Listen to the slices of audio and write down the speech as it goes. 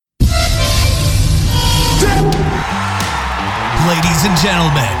Ladies and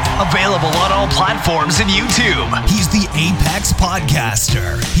gentlemen, available on all platforms and YouTube. He's the Apex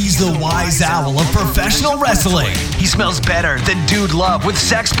Podcaster. He's the wise owl of professional wrestling. He smells better than Dude Love with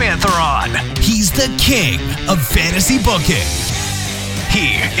Sex Panther on. He's the king of fantasy booking.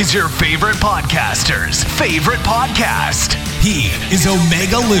 He is your favorite podcaster's favorite podcast. He is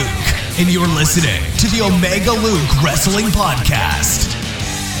Omega Luke, and you're listening to the Omega Luke Wrestling Podcast.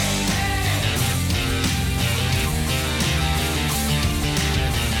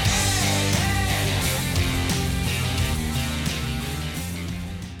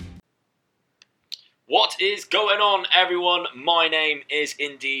 What is going on, everyone? My name is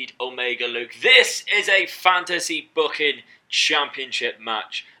indeed Omega Luke. This is a fantasy booking championship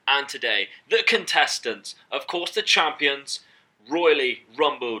match, and today the contestants, of course the champions, royally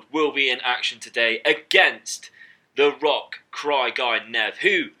rumbled, will be in action today against the Rock Cry Guy Nev,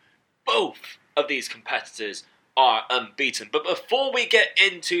 who both of these competitors are unbeaten. But before we get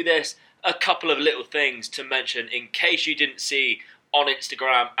into this, a couple of little things to mention in case you didn't see on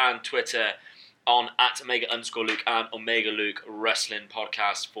Instagram and Twitter on @Omega_Luke and Omega Luke Wrestling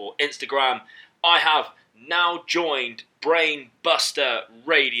Podcast for Instagram. I have now joined Brain Buster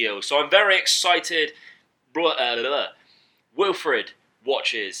Radio, so I'm very excited. Wilfred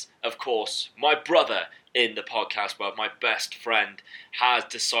watches, of course, my brother in the podcast world, my best friend, has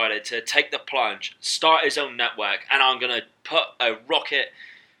decided to take the plunge, start his own network, and I'm going to put a rocket.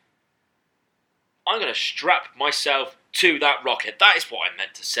 I'm going to strap myself to that rocket. That is what I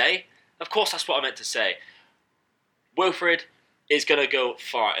meant to say. Of course, that's what I meant to say. Wilfred is going to go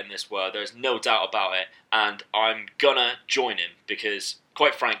far in this world. There's no doubt about it. And I'm going to join him because,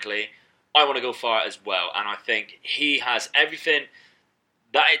 quite frankly, I want to go far as well. And I think he has everything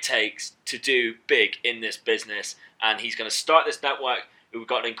that it takes to do big in this business. And he's going to start this network. We've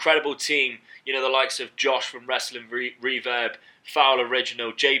got an incredible team. You know, the likes of Josh from Wrestling Reverb, Foul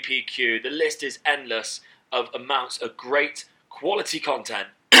Original, JPQ. The list is endless of amounts of great quality content.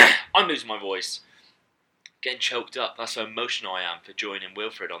 I'm losing my voice. Getting choked up. That's how emotional I am for joining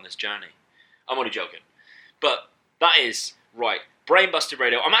Wilfred on this journey. I'm only joking. But that is right. Brainbuster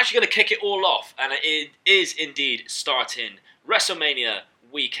Radio. I'm actually going to kick it all off. And it is indeed starting WrestleMania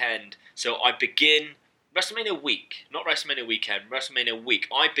weekend. So I begin WrestleMania week. Not WrestleMania weekend. WrestleMania week.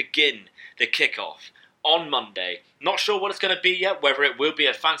 I begin the kickoff on Monday. Not sure what it's going to be yet. Whether it will be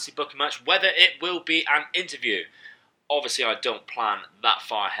a fancy booking match. Whether it will be an interview. Obviously, I don't plan that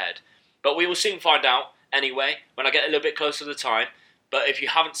far ahead. But we will soon find out anyway, when I get a little bit closer to the time. But if you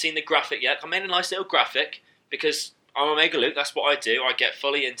haven't seen the graphic yet, I made a nice little graphic because I'm Omega Luke, that's what I do. I get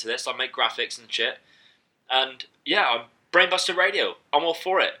fully into this, I make graphics and shit. And yeah, I'm Brainbuster Radio. I'm all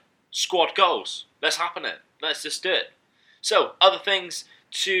for it. Squad goals. Let's happen it. Let's just do it. So, other things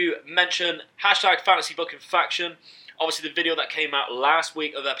to mention. Hashtag Fantasy Booking Faction. Obviously, the video that came out last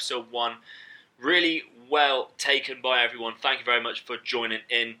week of episode 1. Really well taken by everyone. Thank you very much for joining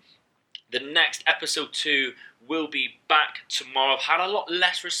in. The next episode 2 will be back tomorrow. I've had a lot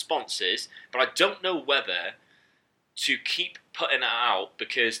less responses, but I don't know whether to keep putting it out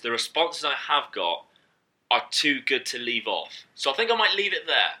because the responses I have got are too good to leave off. So I think I might leave it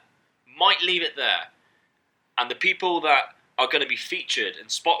there. And the people that are going to be featured and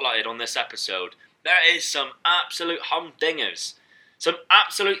spotlighted on this episode, there is some absolute humdingers. Some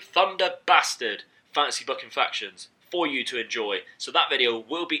absolute thunder bastard fantasy booking factions for you to enjoy. So that video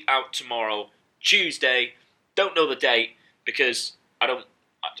will be out tomorrow, Tuesday. Don't know the date because I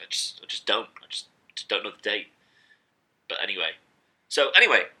just don't know the date. But anyway. So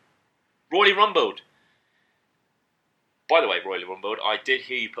anyway, Royally Rumbled. By the way, Royally Rumbled, I did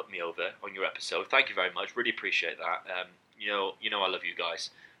hear you put me over on your episode. Thank you very much. Really appreciate that. You know I love you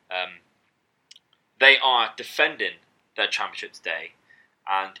guys. They are defending their championship today.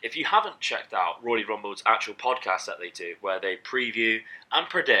 And if you haven't checked out Royally Rumbled's actual podcast that they do, where they preview and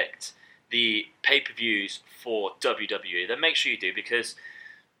predict the pay-per-views for WWE, then make sure you do, because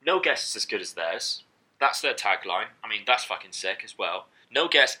no guest is as good as theirs. That's their tagline. I mean, that's fucking sick as well. No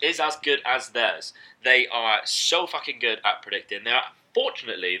guest is as good as theirs. They are so fucking good at predicting.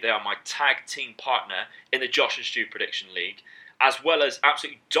 Fortunately, they are my tag team partner in the Josh and Stu Prediction League, as well as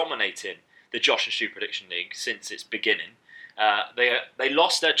absolutely dominating the Josh and Stu Prediction League since its beginning. They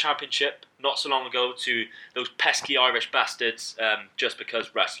lost their championship not so long ago to those pesky Irish bastards, just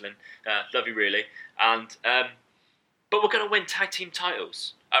because wrestling. Love you really. But we're going to win tag team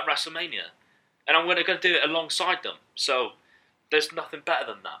titles at WrestleMania. And I'm going to do it alongside them. So there's nothing better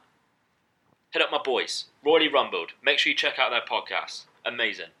than that. Hit up my boys, Royally Rumbled. Make sure you check out their podcast.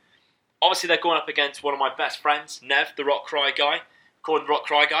 Amazing. Obviously, they're going up against one of my best friends, Nev, the Rock Cry Guy. Called him the Rock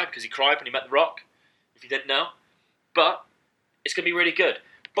Cry Guy because he cried when he met The Rock, if you didn't know. But It's going to be really good.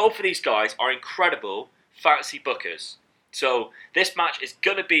 Both of these guys are incredible fantasy bookers. So this match is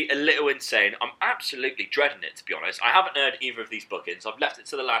going to be a little insane. I'm absolutely dreading it, to be honest. I haven't heard either of these bookings. I've left it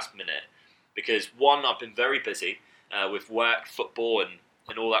to the last minute because, one, I've been very busy with work, football,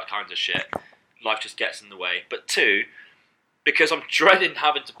 and all that kind of shit. Life just gets in the way. But two, because I'm dreading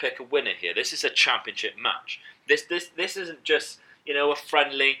having to pick a winner here. This is a championship match. This isn't just, a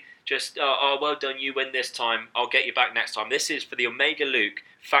friendly, just, oh, well done, you win this time, I'll get you back next time. This is for the Omega Luke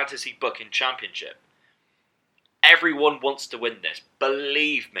Fantasy Booking Championship. Everyone wants to win this.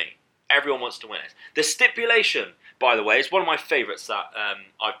 Believe me. Everyone wants to win it. The stipulation, by the way, is one of my favourites that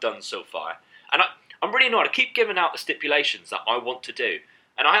I've done so far. And I'm really annoyed. I keep giving out the stipulations that I want to do.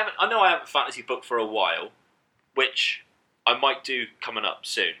 And I know I haven't fantasy booked for a while, which I might do coming up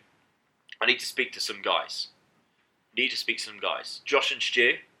soon. I need to speak to some guys. Josh and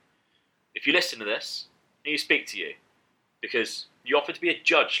Stu, if you listen to this, I need to speak to you. Because you offered to be a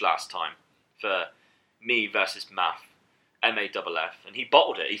judge last time for me versus Math, MAFF, and he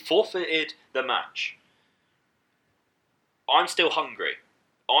bottled it. He forfeited the match. I'm still hungry.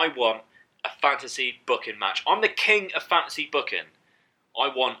 I want a fantasy booking match. I'm the king of fantasy booking. I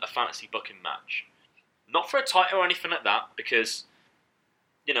want a fantasy booking match. Not for a title or anything like that, because,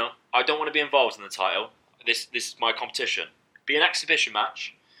 I don't want to be involved in the title. This is my competition. Be an exhibition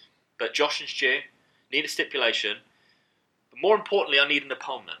match, but Josh and Stu need a stipulation. But more importantly, I need an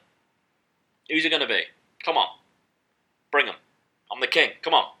opponent. Who's it going to be? Come on. Bring them. I'm the king.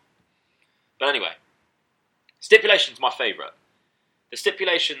 Come on. But anyway, stipulation's my favourite. The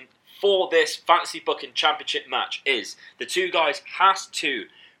stipulation for this Fantasy Booking Championship match is the two guys has to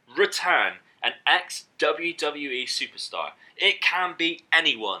return an ex-WWE superstar. It can be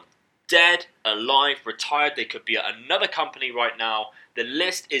anyone. Dead, alive, retired. They could be at another company right now. The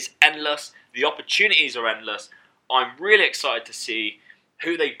list is endless. The opportunities are endless. I'm really excited to see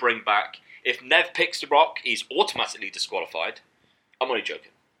who they bring back. If Nev picks The Rock, he's automatically disqualified. I'm only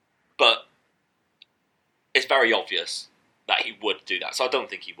joking. But it's very obvious that he would do that. So I don't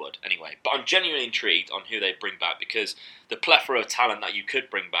think he would anyway. But I'm genuinely intrigued on who they bring back because the plethora of talent that you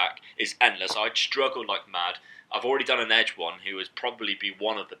could bring back is endless. I'd struggle like mad. I've already done an Edge one who would probably be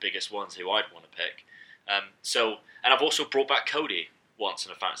one of the biggest ones who I'd want to pick. And I've also brought back Cody once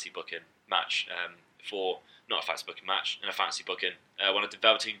in a fantasy booking match not a fantasy booking match, in a fantasy booking when I did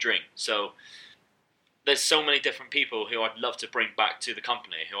Velveteen Dream. So there's so many different people who I'd love to bring back to the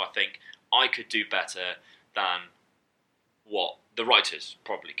company who I think I could do better than what the writers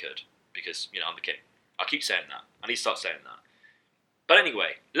probably could because, I'm the king. I keep saying that. I need to start saying that. But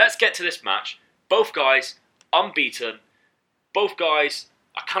anyway, let's get to this match. Both guys unbeaten. Both guys,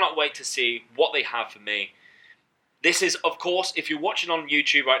 I cannot wait to see what they have for me. This is, of course, if you're watching on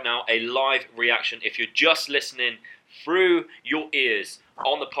YouTube right now, a live reaction. If you're just listening through your ears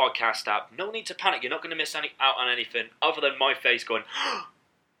on the podcast app, no need to panic. You're not going to miss out on anything other than my face going,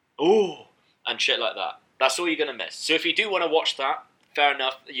 oh, and shit like that. That's all you're going to miss. So if you do want to watch that, fair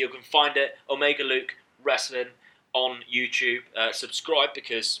enough. You can find it, Omega Luke Wrestling, on YouTube. Subscribe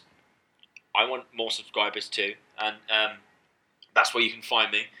because I want more subscribers too. And that's where you can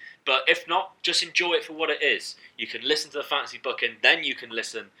find me. But if not, just enjoy it for what it is. You can listen to the fantasy booking, then you can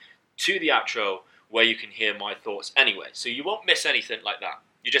listen to the outro where you can hear my thoughts anyway. So you won't miss anything like that.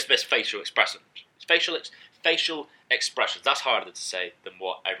 You just miss facial expressions. Facial expressions. That's harder to say than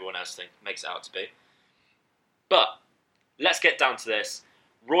what everyone else makes it out to be. But let's get down to this.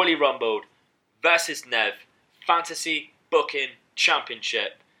 Royally Rumbled versus Nev. Fantasy Booking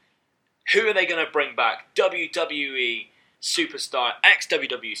Championship. Who are they going to bring back? WWE superstar,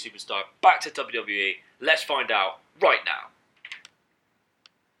 ex-WWE superstar, back to WWE. Let's find out right now.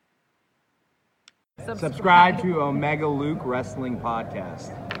 Subscribe to Omega Luke Wrestling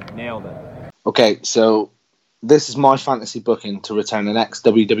Podcast. Nailed it. Okay, so this is my fantasy booking to return an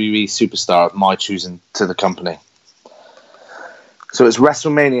ex-WWE superstar of my choosing to the company. So it's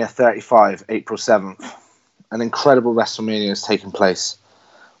WrestleMania 35, April 7th. An incredible WrestleMania has taken place.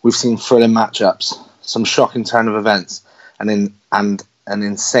 We've seen thrilling matchups, some shocking turn of events, and an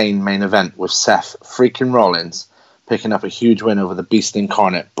insane main event with Seth freaking Rollins picking up a huge win over the Beast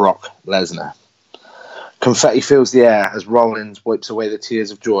Incarnate, Brock Lesnar. Confetti fills the air as Rollins wipes away the tears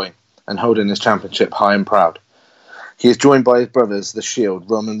of joy and holding his championship high and proud. He is joined by his brothers, The Shield,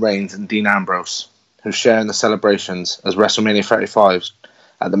 Roman Reigns and Dean Ambrose, who share in the celebrations as WrestleMania 35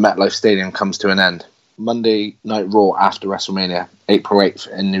 at the MetLife Stadium comes to an end. Monday Night Raw after WrestleMania, April 8th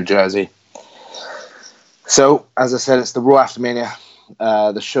in New Jersey. So, as I said, it's the Raw after Mania.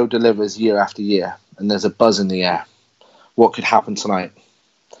 The show delivers year after year, and there's a buzz in the air. What could happen tonight?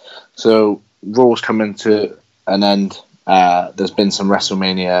 So, Raw's coming to an end There's been some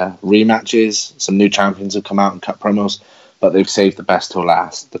WrestleMania rematches. Some new champions have come out and cut promos, but they've saved the best till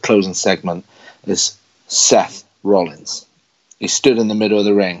last. The closing segment is Seth Rollins. He stood in the middle of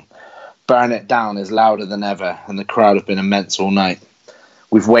the ring. Burn It Down is louder than ever, and the crowd have been immense all night.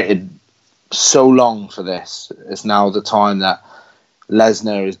 We've waited so long for this. It's now the time that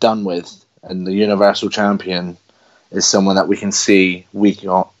Lesnar is done with, and the Universal Champion is someone that we can see week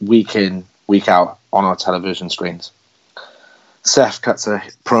in, week out on our television screens. Seth cuts a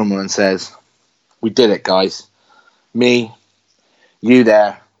promo and says, "We did it, guys. Me, you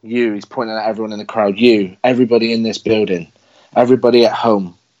there, you." He's pointing at everyone in the crowd. You, everybody in this building, everybody at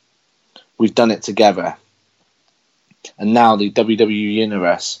home. We've done it together. And now the WWE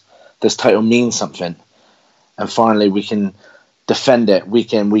Universe, this title means something. And finally we can defend it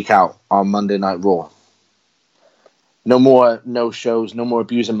week in, week out on Monday Night Raw. No more no-shows, no more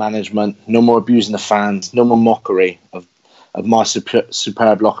abusing management, no more abusing the fans, no more mockery of my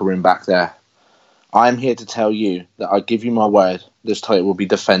superb locker room back there. I'm here to tell you that I give you my word, this title will be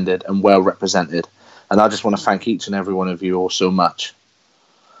defended and well represented. And I just want to thank each and every one of you all so much.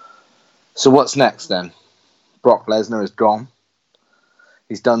 So what's next then? Brock Lesnar is gone.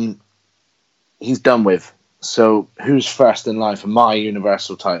 He's done with. So who's first in line for my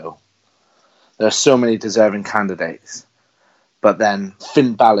Universal title? There are so many deserving candidates. But then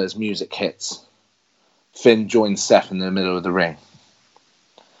Finn Balor's music hits. Finn joins Seth in the middle of the ring.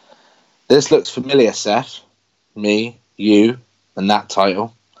 This looks familiar, Seth. Me, you, and that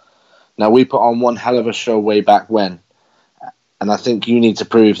title. Now, we put on one hell of a show way back when. And I think you need to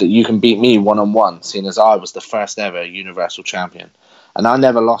prove that you can beat me one-on-one, seeing as I was the first ever Universal Champion. And I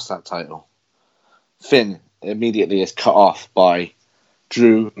never lost that title. Finn immediately is cut off by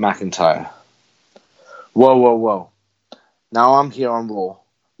Drew McIntyre. Whoa, whoa, whoa. Now I'm here on Raw.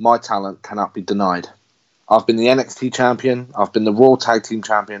 My talent cannot be denied. I've been the NXT champion. I've been the Raw Tag Team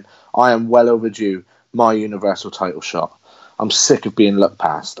champion. I am well overdue my Universal title shot. I'm sick of being looked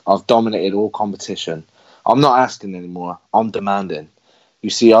past. I've dominated all competition. I'm not asking anymore. I'm demanding.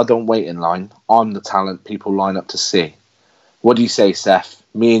 You see, I don't wait in line. I'm the talent people line up to see. What do you say, Seth?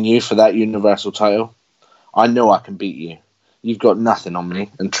 Me and you for that Universal title? I know I can beat you. You've got nothing on me.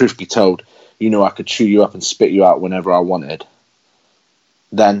 And truth be told, you know I could chew you up and spit you out whenever I wanted.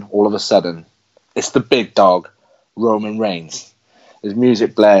 Then, all of a sudden, it's the big dog, Roman Reigns. His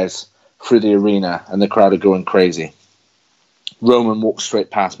music blares through the arena and the crowd are going crazy. Roman walks straight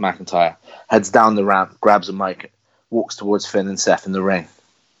past McIntyre, heads down the ramp, grabs a mic, walks towards Finn and Seth in the ring.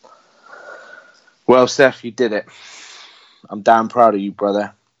 Well, Seth, you did it. I'm damn proud of you,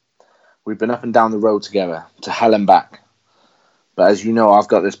 brother. We've been up and down the road together, to hell and back. But as you know, I've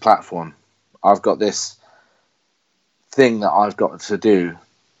got this platform. I've got this thing that I've got to do.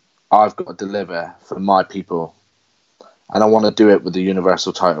 I've got to deliver for my people. And I want to do it with the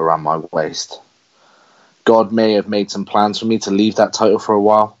Universal title around my waist. God may have made some plans for me to leave that title for a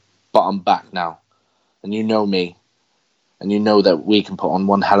while, but I'm back now. And you know me. And you know that we can put on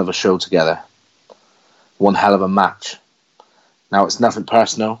one hell of a show together. One hell of a match. Now, it's nothing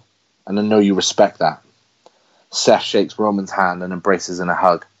personal, and I know you respect that. Seth shakes Roman's hand and embraces in a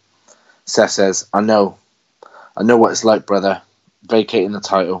hug. Seth says, I know what it's like, brother, vacating the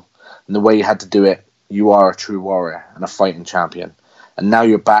title, and the way you had to do it. You are a true warrior and a fighting champion. And now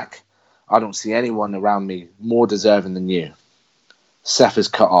you're back. I don't see anyone around me more deserving than you. Seth is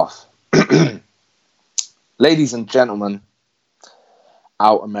cut off. Ladies and gentlemen,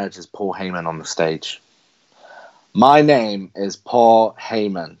 out emerges Paul Heyman on the stage. My name is Paul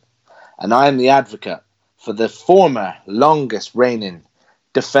Heyman, and I am the advocate for the former longest reigning,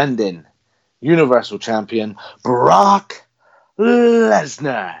 defending Universal Champion, Brock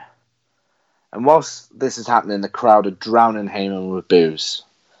Lesnar. And whilst this is happening, the crowd are drowning Heyman with boos.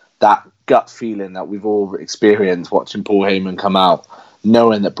 That gut feeling that we've all experienced watching Paul Heyman come out,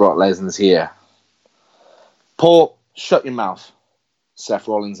 knowing that Brock Lesnar's here. Paul, shut your mouth, Seth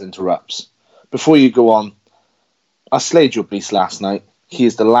Rollins interrupts. Before you go on, I slayed your beast last night. He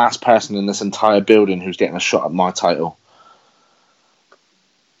is the last person in this entire building who's getting a shot at my title.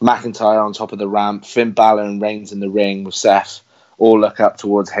 McIntyre on top of the ramp, Finn Balor and Reigns in the ring with Seth all look up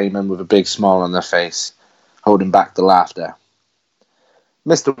towards Heyman with a big smile on their face, holding back the laughter.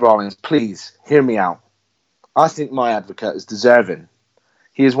 Mr. Rollins, please, hear me out. I think my advocate is deserving.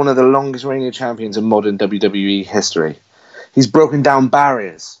 He is one of the longest reigning champions in modern WWE history. He's broken down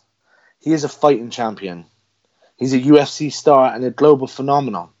barriers. He is a fighting champion. He's a UFC star and a global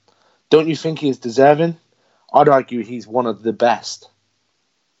phenomenon. Don't you think he is deserving? I'd argue he's one of the best.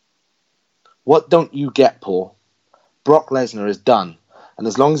 What don't you get, Paul? Brock Lesnar is done, And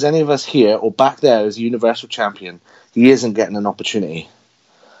as long as any of us here or back there is Universal Champion, he isn't getting an opportunity.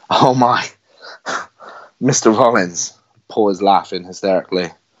 Oh my. Mr. Rollins. Paul is laughing hysterically.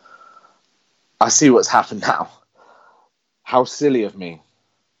 I see what's happened now. How silly of me.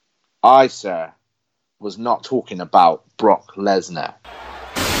 I, sir, was not talking about Brock Lesnar.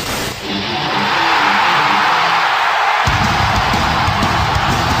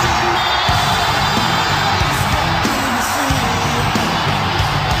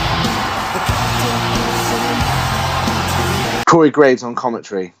 Corey Graves on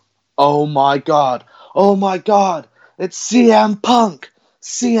commentary. Oh my God. Oh my God. It's CM Punk.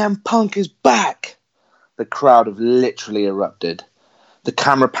 CM Punk is back. The crowd have literally erupted. The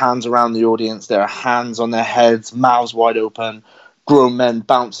camera pans around the audience. There are hands on their heads, mouths wide open, grown men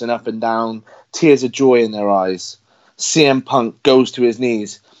bouncing up and down, tears of joy in their eyes. CM Punk goes to his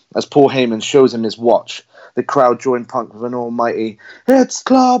knees as Paul Heyman shows him his watch. The crowd join Punk with an almighty, "It's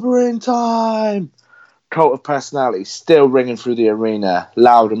clobbering time!" Cult of Personality still ringing through the arena,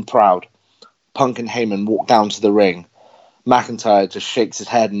 loud and proud. Punk and Heyman walk down to the ring. McIntyre just shakes his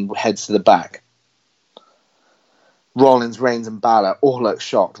head and heads to the back. Rollins, Reigns and Balor all look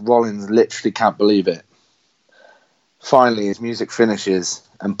shocked. Rollins literally can't believe it. Finally, his music finishes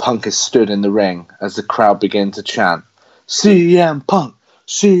and Punk is stood in the ring as the crowd begin to chant, "CM Punk!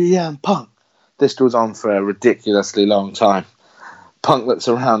 CM Punk!" This goes on for a ridiculously long time. Punk looks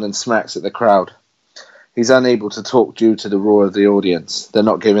around and smirks at the crowd. He's unable to talk due to the roar of the audience. They're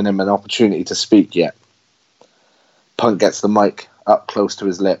not giving him an opportunity to speak yet. Punk gets the mic up close to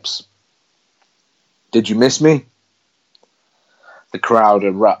his lips. "Did you miss me?" The crowd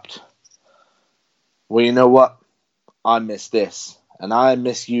erupt. "Well, you know what? I miss this. And I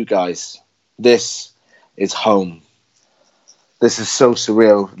miss you guys. This is home." This is so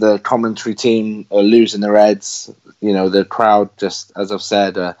surreal. The commentary team are losing their heads. You know, the crowd just, as I've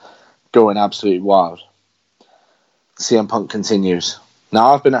said, going absolutely wild. CM Punk continues.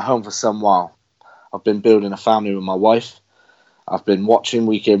 "Now, I've been at home for some while. I've been building a family with my wife. I've been watching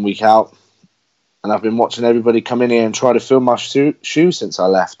week in, week out. And I've been watching everybody come in here and try to fill my shoes since I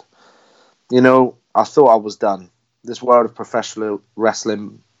left. You know, I thought I was done. This world of professional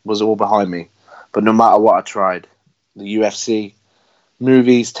wrestling was all behind me. But no matter what I tried, the UFC,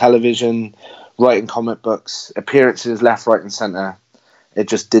 movies, television, writing comic books, appearances left, right and centre, it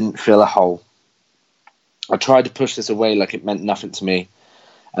just didn't fill a hole. I tried to push this away like it meant nothing to me.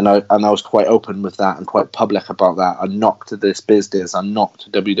 And I was quite open with that and quite public about that. I knocked this business, I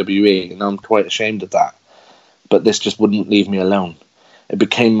knocked WWE, and I'm quite ashamed of that. But this just wouldn't leave me alone. It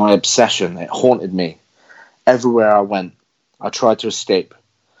became my obsession. It haunted me. Everywhere I went, I tried to escape.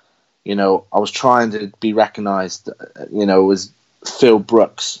 You know, I was trying to be recognised, you know, as Phil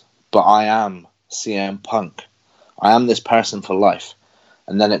Brooks, but I am CM Punk. I am this person for life.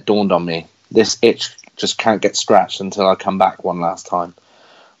 And then it dawned on me, this itch just can't get scratched until I come back one last time.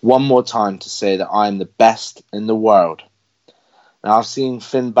 One more time to say that I am the best in the world. Now, I've seen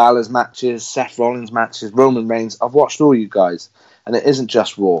Finn Balor's matches, Seth Rollins' matches, Roman Reigns. I've watched all you guys. And it isn't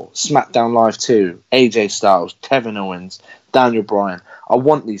just Raw. SmackDown Live 2, AJ Styles, Kevin Owens, Daniel Bryan. I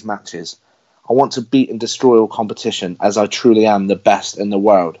want these matches. I want to beat and destroy all competition as I truly am the best in the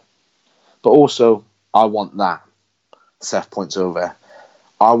world. But also, I want that. Seth points over.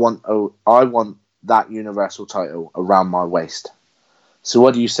 I want that Universal title around my waist. So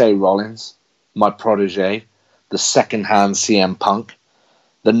what do you say, Rollins? My protege, the second-hand CM Punk,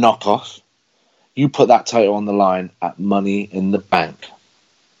 the knockoff. You put that title on the line at Money in the Bank.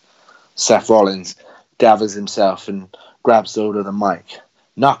 Seth Rollins gathers himself and grabs hold of the mic.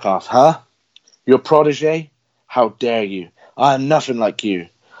 Knockoff, huh? Your protege? How dare you? I am nothing like you.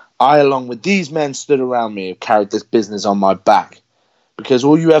 I, along with these men stood around me, have carried this business on my back. Because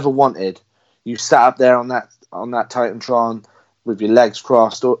all you ever wanted, you sat up there on that Titantron with your legs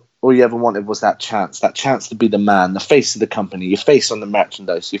crossed. All you ever wanted was that chance to be the man, the face of the company, your face on the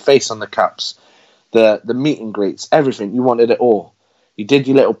merchandise, your face on the cups, the meet and greets, everything. You wanted it all. You did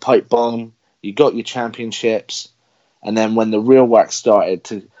your little pipe bomb, you got your championships, and then when the real work started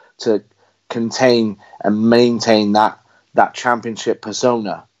to contain and maintain that championship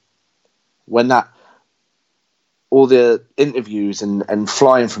persona, when that all the interviews and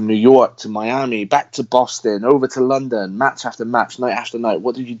flying from New York to Miami, back to Boston, over to London, match after match, night after night.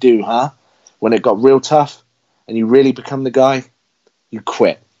 What did you do, huh? When it got real tough and you really become the guy, you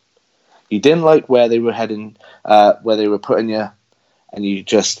quit. You didn't like where they were heading, where they were putting you, and you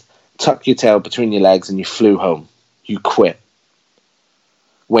just tucked your tail between your legs and you flew home. You quit.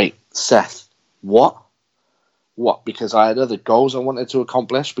 Wait, Seth, what? What, because I had other goals I wanted to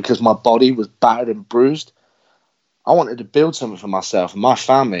accomplish? Because my body was battered and bruised? I wanted to build something for myself and my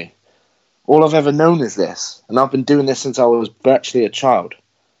family. All I've ever known is this, and I've been doing this since I was virtually a child.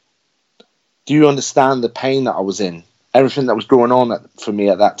 Do you understand the pain that I was in? Everything that was going on for me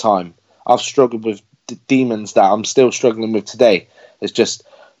at that time. I've struggled with demons that I'm still struggling with today. It's just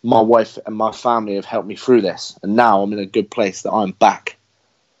my wife and my family have helped me through this, and now I'm in a good place that I'm back.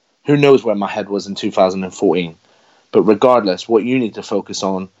 Who knows where my head was in 2014? But regardless, what you need to focus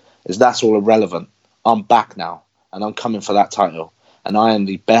on is that's all irrelevant. I'm back now, and I'm coming for that title, and I am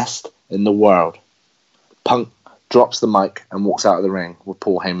the best in the world. Punk drops the mic and walks out of the ring with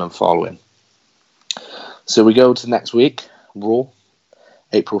Paul Heyman following. So we go to next week, Raw,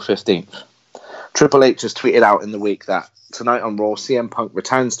 April 15th. Triple H has tweeted out in the week that tonight on Raw, CM Punk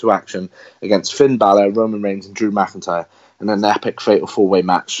returns to action against Finn Balor, Roman Reigns and Drew McIntyre in an epic fatal four-way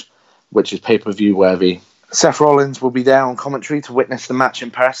match, which is pay-per-view worthy. Seth Rollins will be there on commentary to witness the match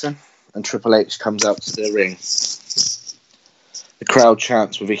in person, and Triple H comes out to the ring. The crowd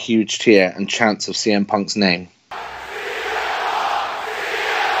chants with a huge cheer and chants of CM Punk's name.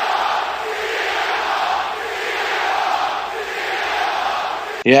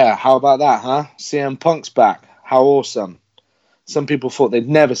 Yeah, how about that, huh? CM Punk's back. How awesome. Some people thought they'd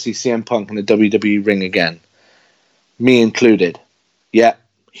never see CM Punk in a WWE ring again. Me included. Yeah,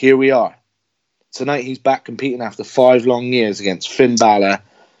 here we are. Tonight he's back competing after 5 long years against Finn Balor,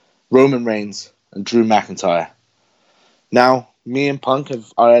 Roman Reigns and Drew McIntyre. Now, me and Punk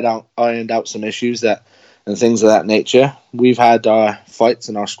have ironed out some issues and things of that nature. We've had our fights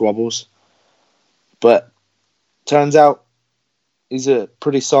and our squabbles. But turns out he's a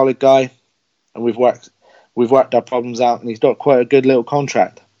pretty solid guy, and we've worked our problems out, and he's got quite a good little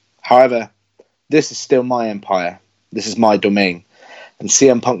contract. However, this is still my empire. This is my domain, and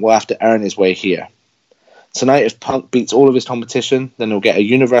CM Punk will have to earn his way here. Tonight, if Punk beats all of his competition, then he'll get a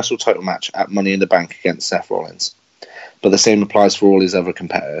Universal title match at Money in the Bank against Seth Rollins. But the same applies for all his other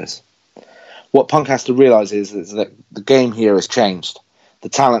competitors. What Punk has to realise is that the game here has changed. The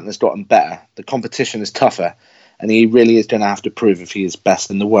talent has gotten better. The competition is tougher. And he really is going to have to prove if he is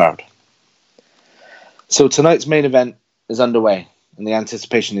best in the world. So tonight's main event is underway, and the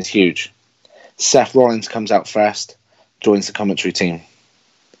anticipation is huge. Seth Rollins comes out first, joins the commentary team.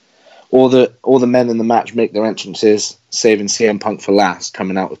 All the men in the match make their entrances, saving CM Punk for last,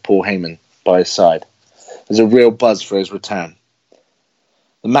 coming out with Paul Heyman by his side. There's a real buzz for his return.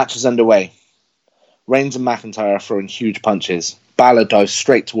 The match is underway. Reigns and McIntyre are throwing huge punches. Balor dives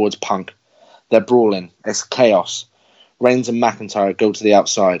straight towards Punk. They're brawling. It's chaos. Reigns and McIntyre go to the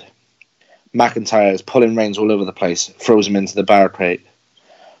outside. McIntyre is pulling Reigns all over the place, throws him into the barricade.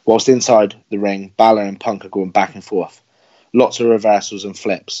 Whilst inside the ring, Balor and Punk are going back and forth. Lots of reversals and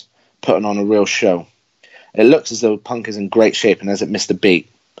flips, putting on a real show. It looks as though Punk is in great shape and hasn't missed a beat.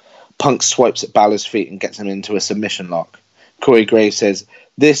 Punk swipes at Balor's feet and gets him into a submission lock. Corey Graves says,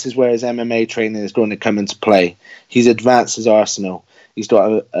 this is where his MMA training is going to come into play. He's advanced his arsenal. He's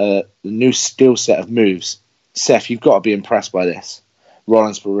got a new skill set of moves. Seth, you've got to be impressed by this.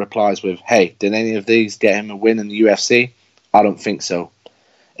 Rollins replies with, hey, did any of these get him a win in the UFC? I don't think so.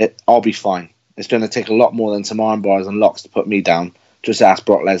 I'll be fine. It's going to take a lot more than some arm bars and locks to put me down. Just ask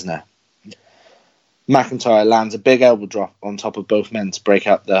Brock Lesnar. McIntyre lands a big elbow drop on top of both men to break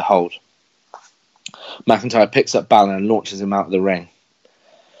up their hold. McIntyre picks up Balor and launches him out of the ring.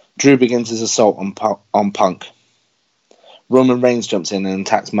 Drew begins his assault on Punk. Roman Reigns jumps in and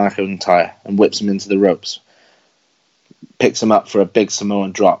attacks McIntyre and whips him into the ropes. Picks him up for a big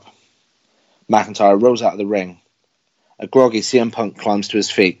Samoan drop. McIntyre rolls out of the ring. A groggy CM Punk climbs to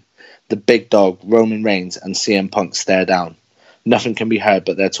his feet. The big dog, Roman Reigns, and CM Punk stare down. Nothing can be heard,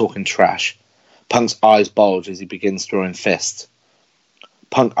 but they're talking trash. Punk's eyes bulge as he begins throwing fists.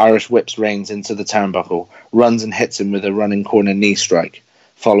 Punk Irish whips Reigns into the turnbuckle, runs and hits him with a running corner knee strike,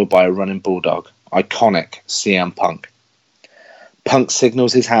 followed by a running bulldog. Iconic CM Punk. Punk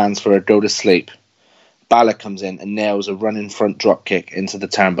signals his hands for a go to sleep. Balor comes in and nails a running front drop kick into the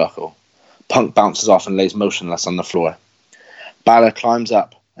turnbuckle. Punk bounces off and lays motionless on the floor. Balor climbs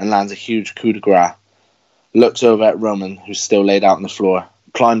up and lands a huge coup de grace. Looks over at Roman, who's still laid out on the floor,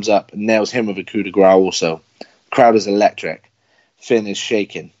 climbs up and nails him with a coup de grace also. The crowd is electric. Finn is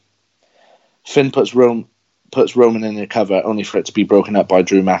shaking. Finn puts Roman in the cover, only for it to be broken up by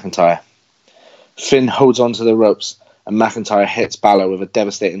Drew McIntyre. Finn holds onto the ropes, and McIntyre hits Balor with a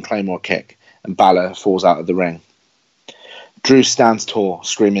devastating Claymore kick, and Balor falls out of the ring. Drew stands tall,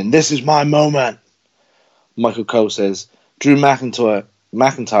 screaming, "This is my moment!" Michael Cole says, "Drew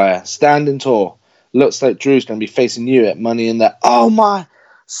McIntyre, standing tall. Looks like Drew's going to be facing you at Money in the... Oh my!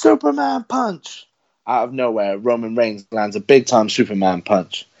 Superman punch!" Out of nowhere, Roman Reigns lands a big-time Superman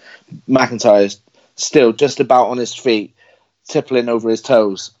punch. McIntyre is still just about on his feet, tippling over his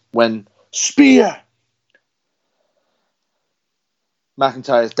toes, when spear!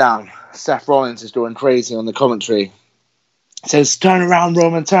 McIntyre is down. Seth Rollins is going crazy on the commentary. He says, turn around,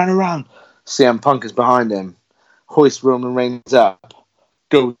 Roman, turn around. CM Punk is behind him. Hoist Roman Reigns up.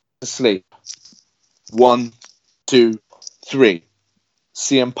 Go to sleep. 1, 2, 3.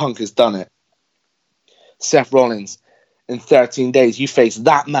 CM Punk has done it. Seth Rollins, in 13 days, you face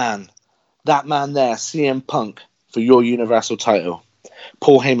that man there, CM Punk, for your Universal title.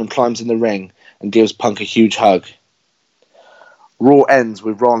 Paul Heyman climbs in the ring and gives Punk a huge hug. Raw ends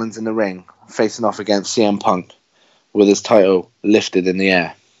with Rollins in the ring, facing off against CM Punk, with his title lifted in the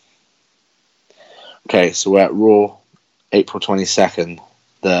air. Okay, so we're at Raw, April 22nd,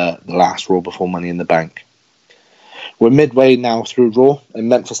 the last Raw before Money in the Bank. We're midway now through Raw in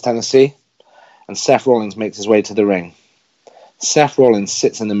Memphis, Tennessee, and Seth Rollins makes his way to the ring. Seth Rollins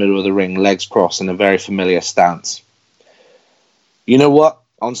sits in the middle of the ring, legs crossed in a very familiar stance. You know what?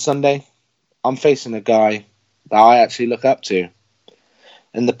 On Sunday, I'm facing a guy that I actually look up to.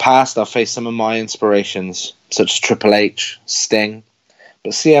 In the past, I've faced some of my inspirations, such as Triple H, Sting,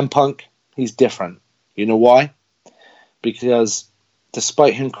 but CM Punk, he's different. You know why? Because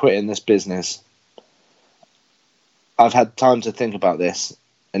despite him quitting this business, I've had time to think about this,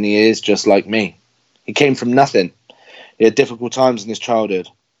 and he is just like me. He came from nothing. He had difficult times in his childhood.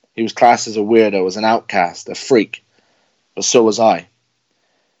 He was classed as a weirdo, as an outcast, a freak, but so was I.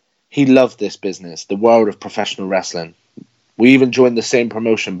 He loved this business, the world of professional wrestling. We even joined the same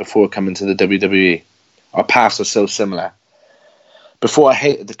promotion before coming to the WWE. Our paths are so similar. Before I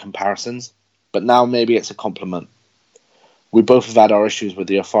hated the comparisons, but now maybe it's a compliment. We both have had our issues with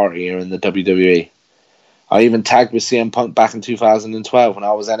the authority here in the WWE. I even tagged with CM Punk back in 2012 when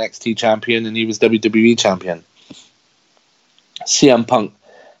I was NXT champion and he was WWE champion. CM Punk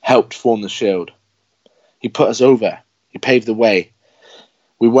helped form the Shield. He put us over. He paved the way.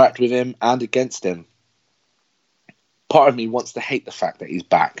 We worked with him and against him. Part of me wants to hate the fact that he's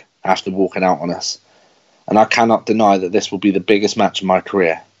back after walking out on us. And I cannot deny that this will be the biggest match of my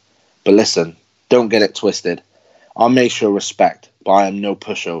career. But listen, don't get it twisted. I may show respect, but I am no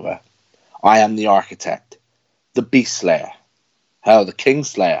pushover. I am the architect, the Beast Slayer, hell, the King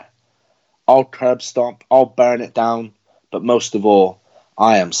Slayer. I'll curb stomp, I'll burn it down, but most of all,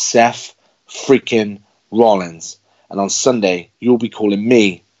 I am Seth freaking Rollins. And on Sunday, you'll be calling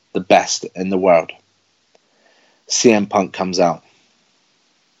me the best in the world. CM Punk comes out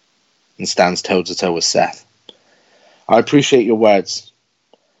and stands toe-to-toe with Seth. I appreciate your words.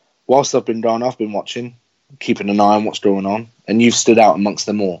 Whilst I've been gone, I've been watching, keeping an eye on what's going on, and you've stood out amongst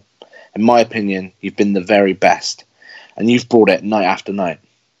them all. In my opinion, you've been the very best, and you've brought it night after night.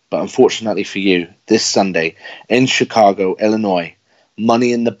 But unfortunately for you, this Sunday, in Chicago, Illinois,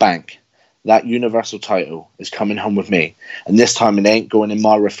 Money in the Bank, that Universal title is coming home with me, and this time it ain't going in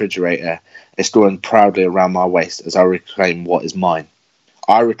my refrigerator, it's going proudly around my waist as I reclaim what is mine.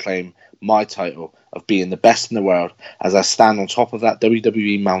 I reclaim my title of being the best in the world as I stand on top of that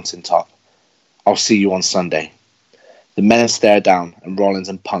WWE mountaintop. I'll see you on Sunday. The men stare down and Rollins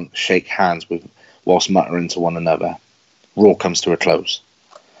and Punk shake hands whilst muttering to one another. Raw comes to a close.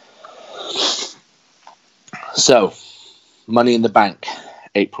 So, Money in the Bank,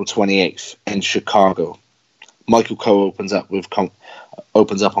 April 28th in Chicago. Michael Cole opens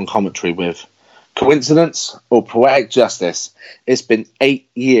up on commentary with, coincidence or poetic justice? It's been 8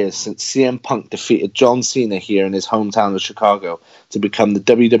 years since CM Punk defeated John Cena here in his hometown of Chicago to become the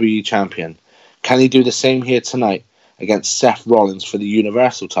WWE champion. Can he do the same here tonight against Seth Rollins for the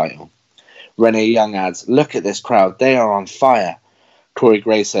Universal title? Renee Young adds, look at this crowd, they are on fire. Corey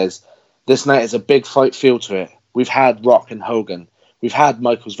Gray says, this night is a big fight feel to it. We've had Rock and Hogan. We've had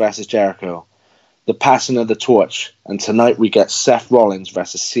Michaels versus Jericho. The passing of the torch. And tonight we get Seth Rollins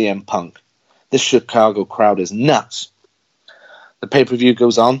versus CM Punk. This Chicago crowd is nuts. The pay-per-view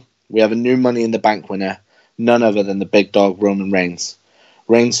goes on. We have a new Money in the Bank winner, none other than the big dog Roman Reigns.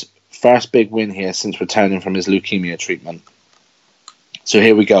 Reigns' first big win here since returning from his leukemia treatment. So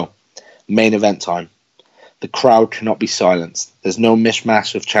here we go. Main event time. The crowd cannot be silenced. There's no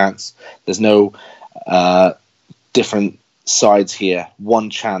mishmash of chants. There's no different sides here. One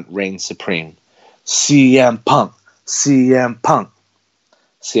chant reigns supreme. CM Punk. CM Punk.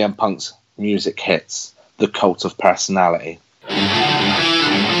 CM Punk's music hits. The Cult of Personality. Look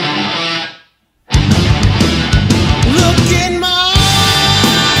in my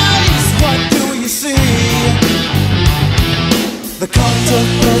eyes, what do you see? The Cult of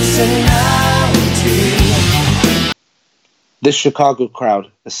Personality. This Chicago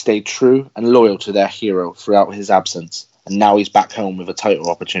crowd has stayed true and loyal to their hero throughout his absence. and now he's back home with a title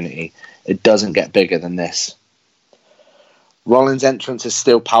opportunity. It doesn't get bigger than this. Rollins' entrance is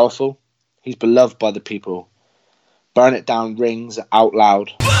still powerful. He's beloved by the people. Burn It Down rings out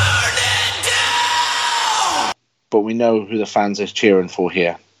loud. Burn it down! But we know who the fans are cheering for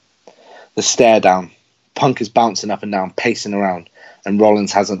here. The stare down. Punk is bouncing up and down, pacing around, and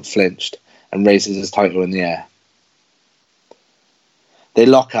Rollins hasn't flinched and raises his title in the air. They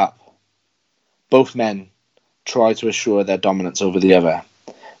lock up. Both men try to assure their dominance over the other.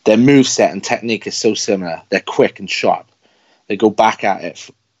 Their moveset and technique is so similar. They're quick and sharp. They go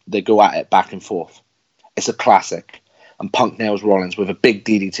at it back and forth. It's a classic, and Punk nails Rollins with a big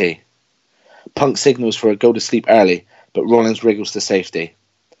DDT. Punk signals for a go to sleep early, but Rollins wriggles to safety.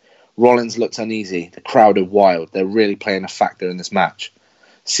 Rollins looks uneasy. The crowd are wild. They're really playing a factor in this match.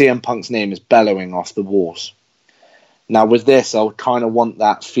 CM Punk's name is bellowing off the walls. Now with this, I kind of want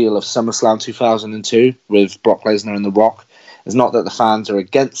that feel of SummerSlam 2002 with Brock Lesnar and The Rock. It's not that the fans are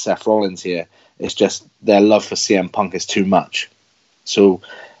against Seth Rollins here. It's just their love for CM Punk is too much. So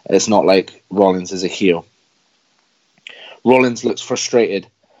it's not like Rollins is a heel. Rollins looks frustrated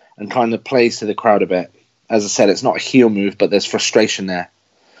and kind of plays to the crowd a bit. As I said, it's not a heel move, but there's frustration there.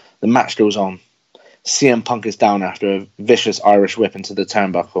 The match goes on. CM Punk is down after a vicious Irish whip into the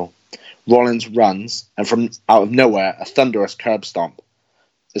turnbuckle. Rollins runs, and from out of nowhere, a thunderous curb stomp.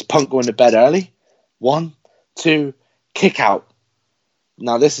 Is Punk going to bed early? 1, 2, kick out.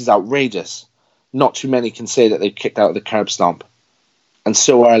 Now this is outrageous. Not too many can say that they've kicked out of the curb stomp. And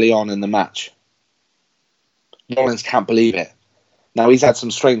so early on in the match. Rollins can't believe it. Now he's had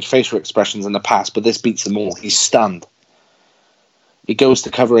some strange facial expressions in the past, but this beats them all. He's stunned. He goes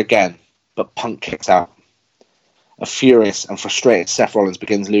to cover again, but Punk kicks out. A furious and frustrated Seth Rollins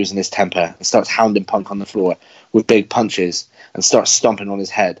begins losing his temper and starts hounding Punk on the floor with big punches and starts stomping on his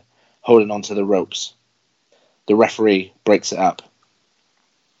head, holding onto the ropes. The referee breaks it up.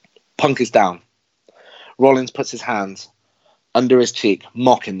 Punk is down. Rollins puts his hands under his cheek,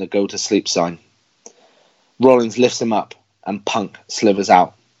 mocking the go to sleep sign. Rollins lifts him up and Punk slithers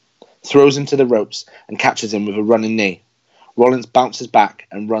out, throws him to the ropes and catches him with a running knee. Rollins bounces back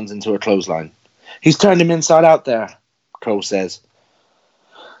and runs into a clothesline. He's turned him inside out there, Cole says.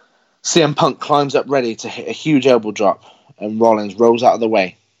 CM Punk climbs up ready to hit a huge elbow drop, and Rollins rolls out of the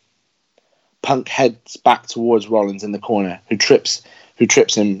way. Punk heads back towards Rollins in the corner, who trips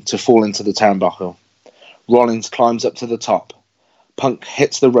him to fall into the turnbuckle. Rollins climbs up to the top. Punk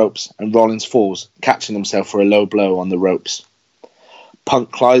hits the ropes, and Rollins falls, catching himself for a low blow on the ropes.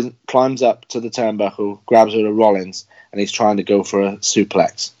 Punk climbs up to the turnbuckle, grabs hold of Rollins, and he's trying to go for a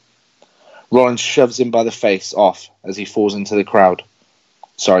suplex. Rollins shoves him by the face off as he falls into the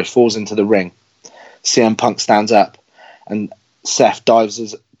ring. CM Punk stands up, and Seth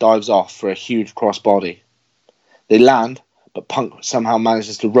dives off for a huge crossbody. They land, but Punk somehow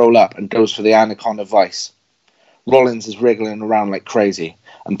manages to roll up and goes for the Anaconda Vice. Rollins is wriggling around like crazy,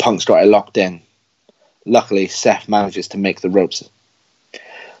 and Punk's got it locked in. Luckily, Seth manages to make the ropes.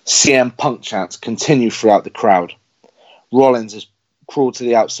 CM Punk chants continue throughout the crowd. Rollins has crawled to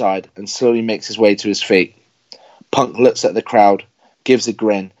the outside and slowly makes his way to his feet. Punk looks at the crowd, gives a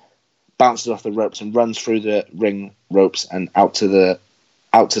grin, bounces off the ropes and runs through the ring ropes and out to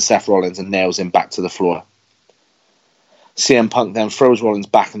Seth Rollins and nails him back to the floor. CM Punk then throws Rollins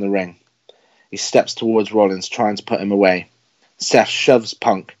back in the ring. He steps towards Rollins, trying to put him away. Seth shoves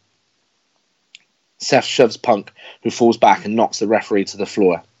Punk, who falls back and knocks the referee to the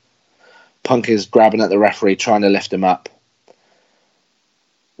floor. Punk is grabbing at the referee, trying to lift him up,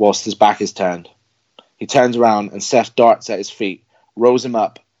 whilst his back is turned. He turns around and Seth darts at his feet, rolls him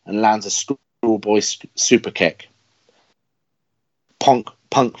up, and lands a schoolboy super kick.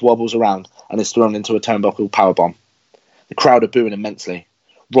 Punk wobbles around and is thrown into a turnbuckle powerbomb. The crowd are booing immensely.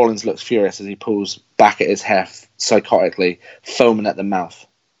 Rollins looks furious as he pulls back at his hair psychotically, foaming at the mouth.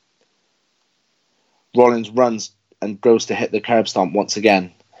 Rollins runs and goes to hit the curb stomp once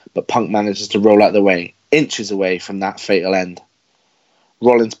again, but Punk manages to roll out of the way, inches away from that fatal end.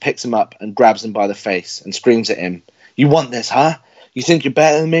 Rollins picks him up and grabs him by the face and screams at him, "You want this, huh? You think you're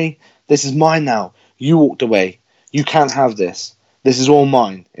better than me? This is mine now. You walked away. You can't have this. This is all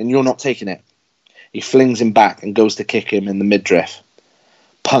mine, and you're not taking it." He flings him back and goes to kick him in the midriff.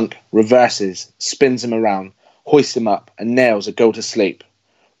 Punk reverses, spins him around, hoists him up, and nails a go to sleep.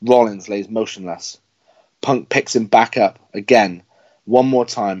 Rollins lays motionless. Punk picks him back up again. One more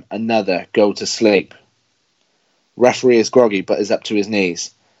time, another go to sleep. Referee is groggy but is up to his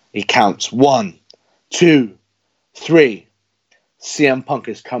knees. He counts 1, 2, 3. CM Punk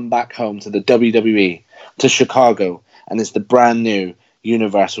has come back home to the WWE, to Chicago, and is the brand new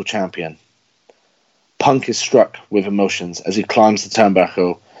Universal Champion. Punk is struck with emotions as he climbs the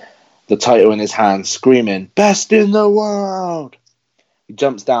turnbuckle, the title in his hand, screaming, "Best in the world!" He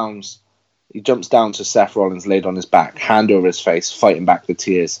jumps down to Seth Rollins laid on his back, hand over his face, fighting back the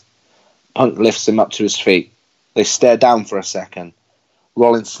tears. Punk lifts him up to his feet. They stare down for a second.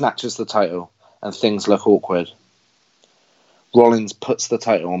 Rollins snatches the title, and things look awkward. Rollins puts the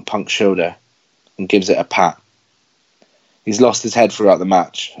title on Punk's shoulder and gives it a pat. He's lost his head throughout the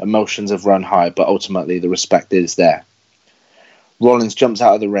match. Emotions have run high, but ultimately the respect is there. Rollins jumps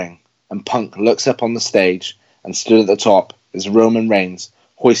out of the ring, and Punk looks up on the stage, and stood at the top is Roman Reigns,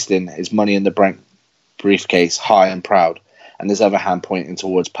 hoisting his Money in the Bank briefcase high and proud, and his other hand pointing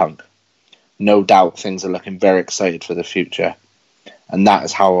towards Punk. No doubt things are looking very excited for the future, and that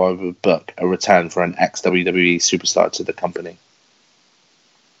is how I would book a return for an ex-WWE superstar to the company.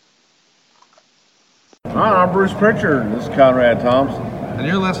 Hi, I'm Bruce Pritchard. This is Conrad Thompson. And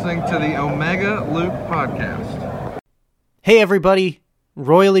you're listening to the Omega Luke Podcast. Hey everybody,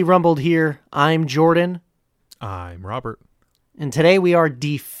 Royally Rumbled here. I'm Jordan. I'm Robert. And today we are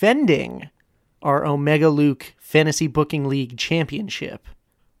defending our Omega Luke Fantasy Booking League Championship.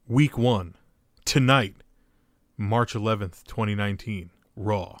 Week 1. Tonight, March 11th, 2019.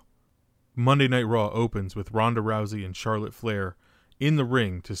 Raw. Monday Night Raw opens with Ronda Rousey and Charlotte Flair in the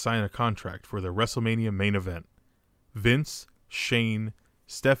ring to sign a contract for the WrestleMania main event. Vince, Shane,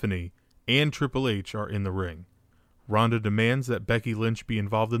 Stephanie, and Triple H are in the ring. Ronda demands that Becky Lynch be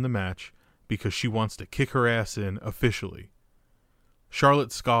involved in the match because she wants to kick her ass in officially.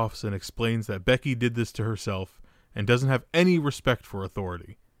 Charlotte scoffs and explains that Becky did this to herself and doesn't have any respect for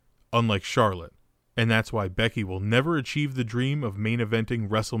authority, unlike Charlotte, and that's why Becky will never achieve the dream of main eventing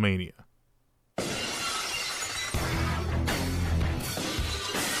WrestleMania.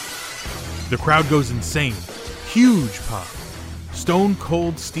 The crowd goes insane. Huge pop. Stone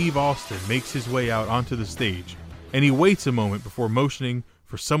Cold Steve Austin makes his way out onto the stage, and he waits a moment before motioning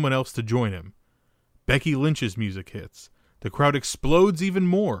for someone else to join him. Becky Lynch's music hits. The crowd explodes even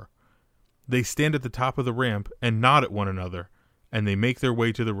more. They stand at the top of the ramp and nod at one another, and they make their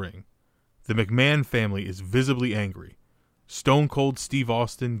way to the ring. The McMahon family is visibly angry. Stone Cold Steve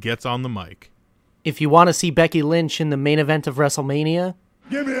Austin gets on the mic. If you want to see Becky Lynch in the main event of WrestleMania,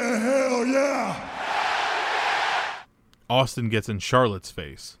 Give me a hell yeah! Austin gets in Charlotte's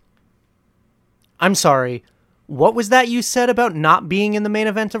face. I'm sorry, what was that you said about not being in the main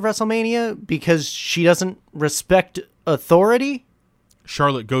event of WrestleMania because she doesn't respect authority?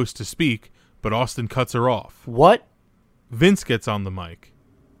 Charlotte goes to speak, but Austin cuts her off. What? Vince gets on the mic.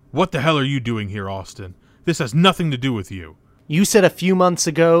 What the hell are you doing here, Austin? This has nothing to do with you. You said a few months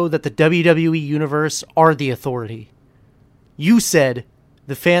ago that the WWE Universe are the authority. You said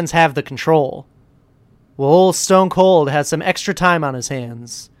the fans have the control. Well, old Stone Cold has some extra time on his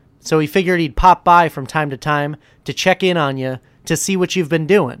hands, so he figured he'd pop by from time to time to check in on you to see what you've been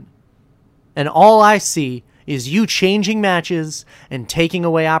doing. And all I see is you changing matches and taking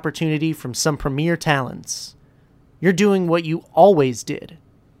away opportunity from some premier talents. You're doing what you always did,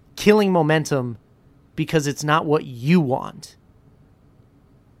 killing momentum because it's not what you want.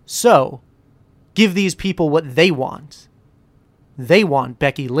 So, give these people what they want. They want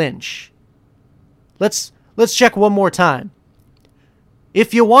Becky Lynch. Let's check one more time.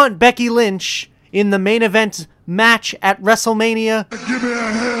 If you want Becky Lynch in the main event match at WrestleMania, Give me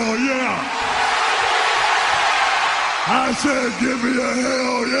a hell yeah! I said give me a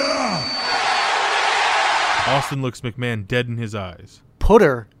hell yeah! Austin looks McMahon dead in his eyes. put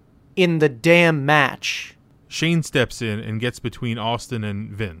her in the damn match. Shane steps in and gets between Austin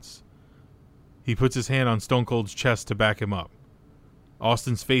and Vince. He puts his hand on Stone Cold's chest to back him up.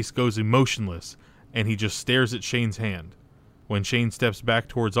 Austin's face goes emotionless, and he just stares at Shane's hand. When Shane steps back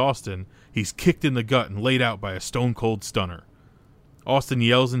towards Austin, he's kicked in the gut and laid out by a Stone Cold Stunner. Austin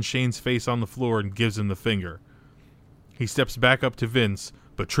yells in Shane's face on the floor and gives him the finger. He steps back up to Vince,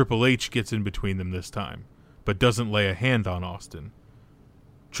 but Triple H gets in between them this time, but doesn't lay a hand on Austin.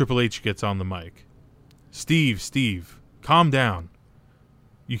 Triple H gets on the mic. Steve, calm down.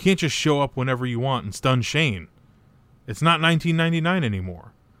 You can't just show up whenever you want and stun Shane. It's not 1999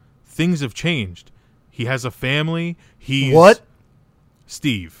 anymore. Things have changed. He has a family. What?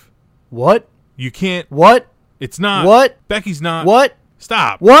 Steve. What? You can't. What? It's not. What? Becky's not. What?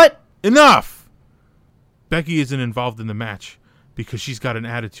 Stop. What? Enough! Becky isn't involved in the match because she's got an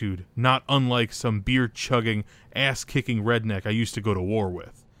attitude not unlike some beer-chugging, ass-kicking redneck I used to go to war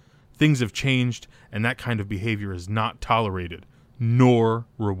with. Things have changed, and that kind of behavior is not tolerated, nor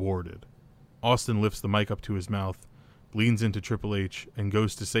rewarded. Austin lifts the mic up to his mouth, leans into Triple H, and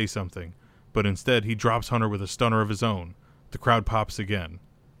goes to say something, but instead he drops Hunter with a stunner of his own. The crowd pops again.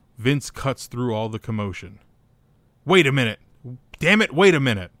 Vince cuts through all the commotion. Wait a minute. Damn it, wait a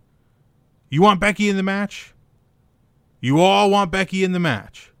minute. You want Becky in the match? You all want Becky in the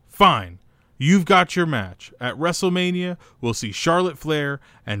match. Fine. You've got your match. At WrestleMania, we'll see Charlotte Flair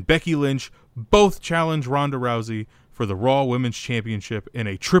and Becky Lynch both challenge Ronda Rousey for the Raw Women's Championship in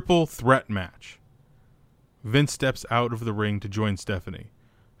a triple threat match. Vince steps out of the ring to join Stephanie.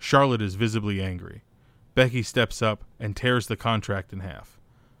 Charlotte is visibly angry. Becky steps up and tears the contract in half.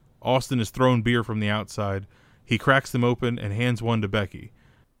 Austin is thrown beer from the outside. He cracks them open and hands one to Becky.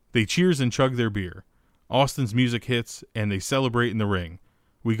 They cheers and chug their beer. Austin's music hits, and they celebrate in the ring.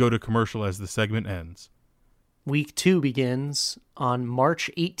 We go to commercial as the segment ends. Week 2 begins on March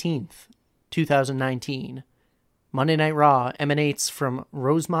 18th, 2019. Monday Night Raw emanates from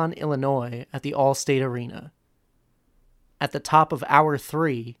Rosemont, Illinois at the Allstate Arena. At the top of Hour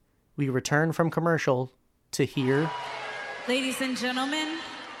 3, we return from commercial to hear... Ladies and gentlemen,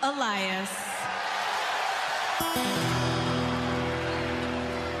 Elias.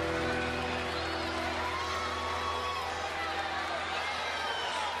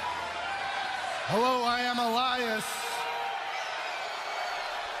 Hello, I am Elias.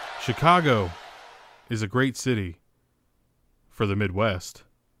 Chicago is a great city for the Midwest.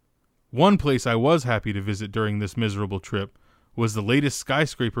 One place I was happy to visit during this miserable trip was the latest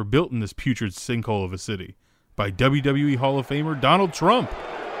skyscraper built in this putrid sinkhole of a city by WWE Hall of Famer Donald Trump.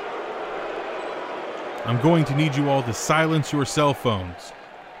 I'm going to need you all to silence your cell phones,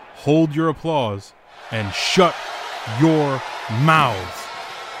 hold your applause, and shut your mouths.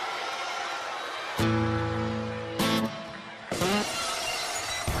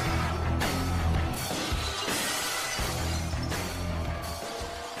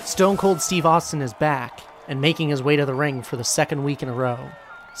 Stone Cold Steve Austin is back and making his way to the ring for the second week in a row.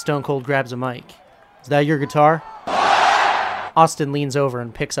 Stone Cold grabs a mic. Is that your guitar? Austin leans over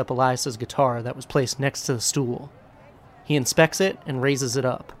and picks up Elias's guitar that was placed next to the stool. He inspects it and raises it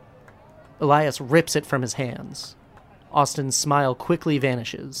up. Elias rips it from his hands. Austin's smile quickly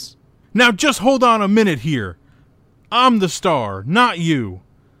vanishes. Now just hold on a minute here. I'm the star, not you.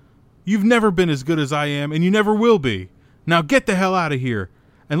 You've never been as good as I am, and you never will be. Now get the hell out of here,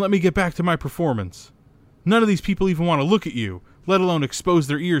 and let me get back to my performance. None of these people even want to look at you, let alone expose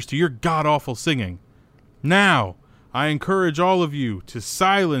their ears to your god-awful singing. Now, I encourage all of you to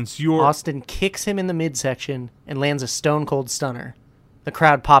silence your... Austin kicks him in the midsection and lands a Stone Cold Stunner. The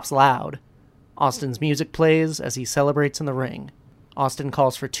crowd pops loud. Austin's music plays as he celebrates in the ring. Austin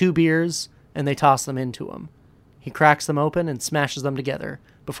calls for 2 beers, and they toss them into him. He cracks them open and smashes them together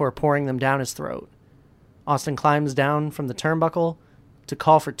before pouring them down his throat. Austin climbs down from the turnbuckle to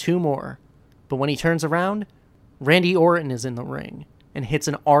call for 2 more, but when he turns around, Randy Orton is in the ring and hits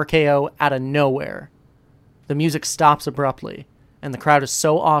an RKO out of nowhere. The music stops abruptly, and the crowd is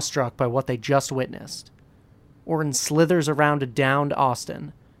so awestruck by what they just witnessed. Orton slithers around to downed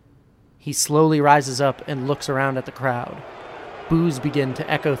Austin. He slowly rises up and looks around at the crowd. Boos begin to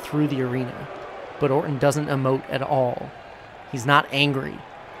echo through the arena, but Orton doesn't emote at all. He's not angry.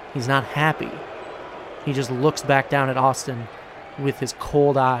 He's not happy. He just looks back down at Austin with his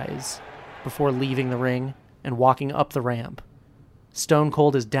cold eyes before leaving the ring and walking up the ramp. Stone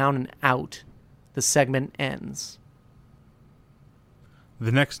Cold is down and out. The segment ends.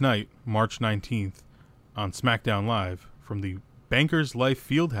 The next night, March 19th, on SmackDown Live, from the Bankers Life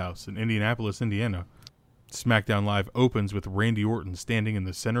Fieldhouse in Indianapolis, Indiana, SmackDown Live opens with Randy Orton standing in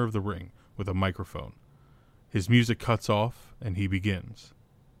the center of the ring with a microphone. His music cuts off, and he begins.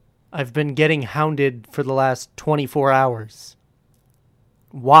 I've been getting hounded for the last 24 hours.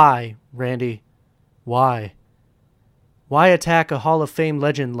 Why, Randy? Why? Why attack a Hall of Fame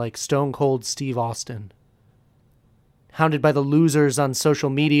legend like Stone Cold Steve Austin? Hounded by the losers on social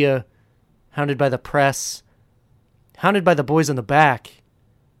media, hounded by the press, hounded by the boys in the back.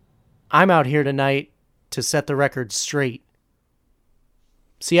 I'm out here tonight to set the record straight.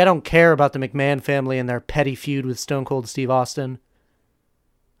 See, I don't care about the McMahon family and their petty feud with Stone Cold Steve Austin.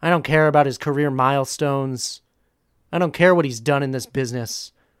 I don't care about his career milestones. I don't care what he's done in this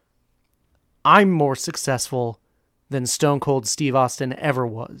business. I'm more successful than Stone Cold Steve Austin ever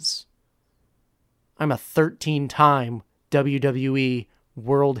was. I'm a 13-time WWE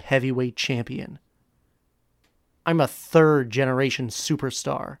World Heavyweight Champion. I'm a third-generation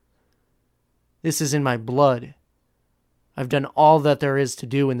superstar. This is in my blood. I've done all that there is to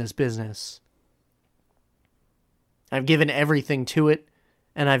do in this business. I've given everything to it,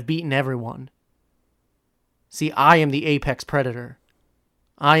 and I've beaten everyone. See, I am the apex predator.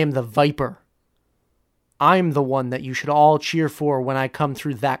 I am the viper. I'm the one that you should all cheer for when I come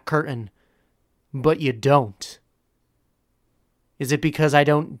through that curtain, but you don't. Is it because I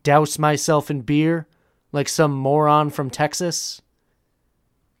don't douse myself in beer like some moron from Texas?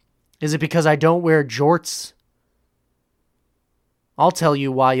 Is it because I don't wear jorts? I'll tell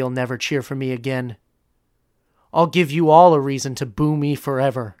you why you'll never cheer for me again. I'll give you all a reason to boo me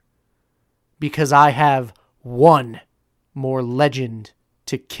forever. Because I have one more legend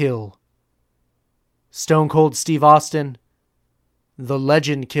to kill. Stone Cold Steve Austin, the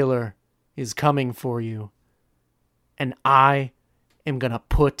legend killer is coming for you. And I am gonna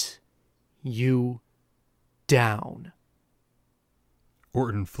put you down.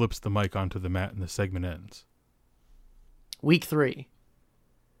 Orton flips the mic onto the mat and the segment ends. Week 3.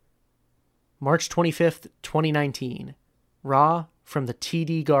 March 25th, 2019. Raw from the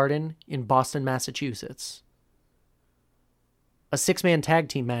TD Garden in Boston, Massachusetts. A 6-man tag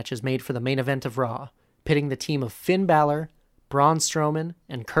team match is made for the main event of Raw, pitting the team of Finn Balor, Braun Strowman,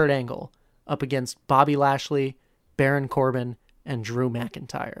 and Kurt Angle up against Bobby Lashley, Baron Corbin, and Drew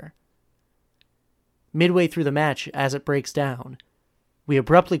McIntyre. Midway through the match, as it breaks down, we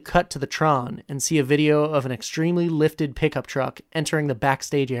abruptly cut to the Tron and see a video of an extremely lifted pickup truck entering the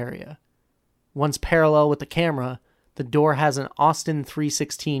backstage area. Once parallel with the camera, the door has an Austin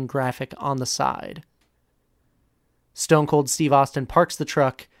 316 graphic on the side. Stone Cold Steve Austin parks the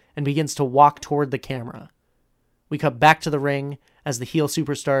truck and begins to walk toward the camera. We cut back to the ring as the heel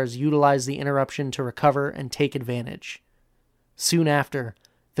superstars utilize the interruption to recover and take advantage. Soon after,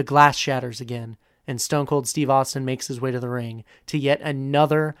 the glass shatters again, and Stone Cold Steve Austin makes his way to the ring to yet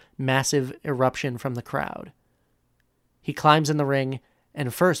another massive eruption from the crowd. He climbs in the ring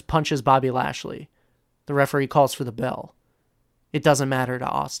and first punches Bobby Lashley. The referee calls for the bell. It doesn't matter to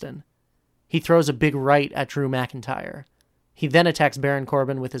Austin. He throws a big right at Drew McIntyre. He then attacks Baron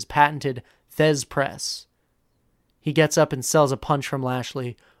Corbin with his patented Thez press. He gets up and sells a punch from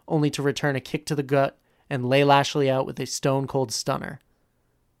Lashley, only to return a kick to the gut and lay Lashley out with a Stone Cold Stunner.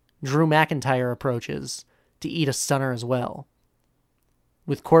 Drew McIntyre approaches to eat a stunner as well.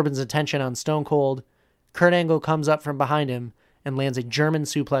 With Corbin's attention on Stone Cold, Kurt Angle comes up from behind him and lands a German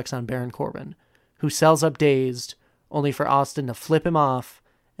suplex on Baron Corbin, who sells up dazed, only for Austin to flip him off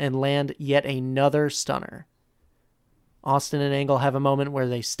and land yet another stunner. Austin and Angle have a moment where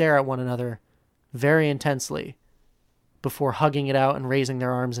they stare at one another very intensely before hugging it out and raising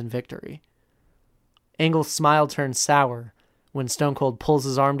their arms in victory. Angle's smile turns sour when Stone Cold pulls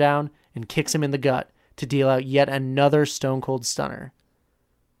his arm down and kicks him in the gut to deal out yet another Stone Cold stunner.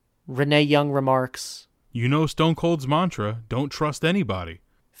 Renee Young remarks, "You know Stone Cold's mantra, don't trust anybody."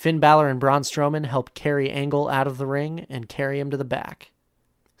 Finn Balor and Braun Strowman help carry Angle out of the ring and carry him to the back.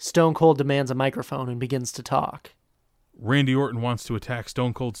 Stone Cold demands a microphone and begins to talk. Randy Orton wants to attack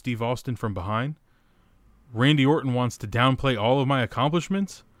Stone Cold Steve Austin from behind. Randy Orton wants to downplay all of my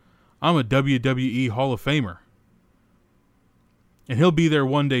accomplishments. I'm a WWE Hall of Famer. And he'll be there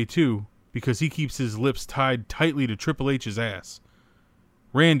one day too, because he keeps his lips tied tightly to Triple H's ass.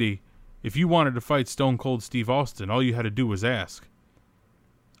 Randy, if you wanted to fight Stone Cold Steve Austin, all you had to do was ask.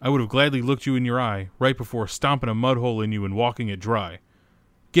 I would have gladly looked you in your eye right before stomping a mud hole in you and walking it dry.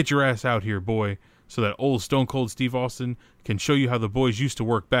 Get your ass out here, boy, so that old Stone Cold Steve Austin can show you how the boys used to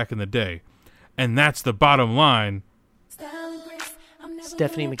work back in the day. And that's the bottom line.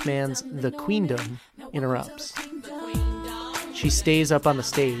 Stephanie McMahon's The Queendom interrupts. She stays up on the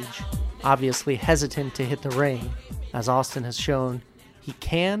stage, obviously hesitant to hit the ring, as Austin has shown he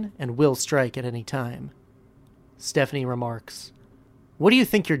can and will strike at any time. Stephanie remarks, "What do you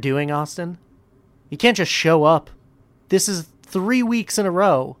think you're doing, Austin? You can't just show up. This is 3 weeks in a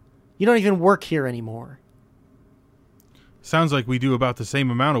row. You don't even work here anymore." Sounds like we do about the same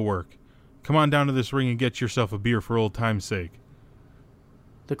amount of work. Come on down to this ring and get yourself a beer for old time's sake.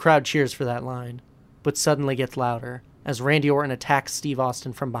 The crowd cheers for that line, but suddenly gets louder as Randy Orton attacks Steve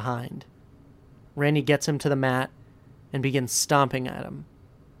Austin from behind. Randy gets him to the mat and begins stomping at him.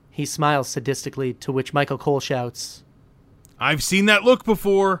 He smiles sadistically, to which Michael Cole shouts, "I've seen that look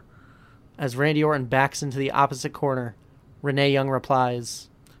before!" As Randy Orton backs into the opposite corner, Renee Young replies,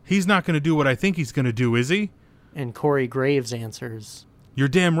 "He's not going to do what I think he's going to do, is he?" And Corey Graves answers, "You're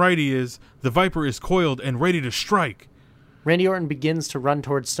damn right he is. The Viper is coiled and ready to strike." Randy Orton begins to run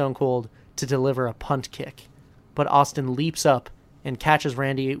towards Stone Cold to deliver a punt kick, but Austin leaps up and catches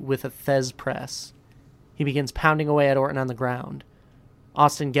Randy with a Thez press. He begins pounding away at Orton on the ground.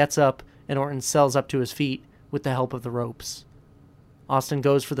 Austin gets up and Orton sells up to his feet with the help of the ropes. Austin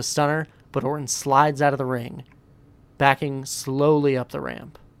goes for the stunner, but Orton slides out of the ring, backing slowly up the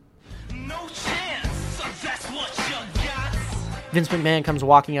ramp. No chance, that's what you got. Vince McMahon comes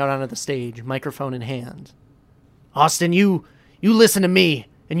walking out onto the stage, microphone in hand. "Austin, you listen to me,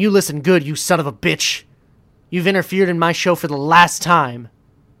 and you listen good, you son of a bitch. You've interfered in my show for the last time.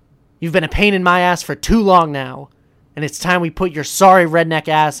 You've been a pain in my ass for too long now, and it's time we put your sorry redneck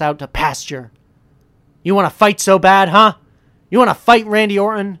ass out to pasture. You want to fight so bad, huh? You want to fight Randy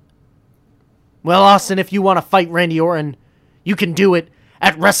Orton? Well, Austin, if you want to fight Randy Orton, you can do it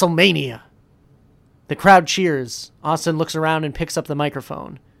at WrestleMania. The crowd cheers. Austin looks around and picks up the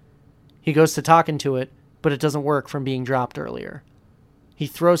microphone. He goes to talk into it, but it doesn't work from being dropped earlier. He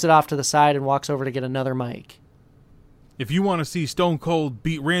throws it off to the side and walks over to get another mic. If you want to see Stone Cold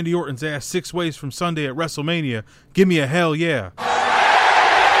beat Randy Orton's ass 6 ways from Sunday at WrestleMania, give me a hell yeah.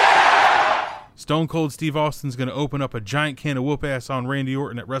 Stone Cold Steve Austin's going to open up a giant can of whoop ass on Randy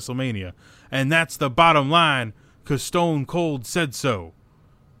Orton at WrestleMania. And that's the bottom line, because Stone Cold said so.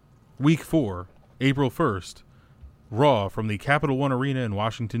 Week 4, April 1st, Raw from the Capital One Arena in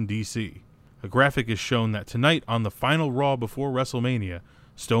Washington, D.C. A graphic is shown that tonight on the final Raw before WrestleMania,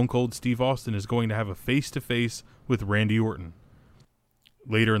 Stone Cold Steve Austin is going to have a face-to-face with Randy Orton.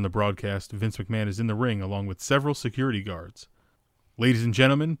 Later in the broadcast, Vince McMahon is in the ring along with several security guards. Ladies and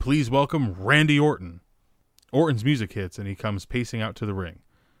gentlemen, please welcome Randy Orton. Orton's music hits and he comes pacing out to the ring.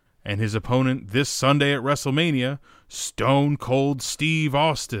 And his opponent this Sunday at WrestleMania, Stone Cold Steve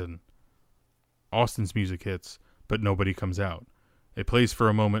Austin. Austin's music hits, but nobody comes out. It plays for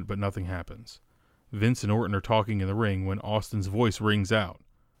a moment, but nothing happens. Vince and Orton are talking in the ring when Austin's voice rings out.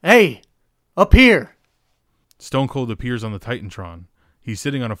 Hey, up here! Stone Cold appears on the Titantron. He's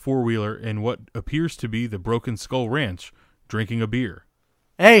sitting on a four-wheeler in what appears to be the Broken Skull Ranch, drinking a beer.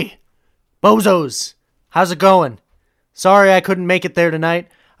 Hey, bozos, how's it going? Sorry I couldn't make it there tonight.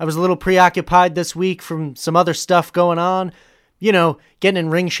 I was a little preoccupied this week from some other stuff going on. You know, getting in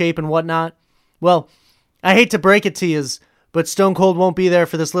ring shape and whatnot. Well, I hate to break it to yous, but Stone Cold won't be there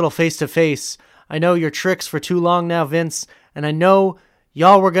for this little face-to-face. I know your tricks for too long now, Vince, and I know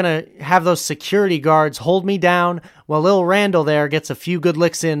y'all were gonna have those security guards hold me down while Lil Randall there gets a few good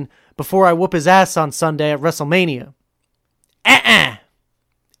licks in before I whoop his ass on Sunday at WrestleMania.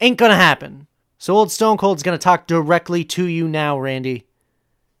 Ain't gonna happen. So old Stone Cold's gonna talk directly to you now, Randy.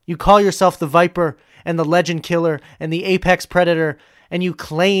 You call yourself the Viper and the Legend Killer and the Apex Predator, and you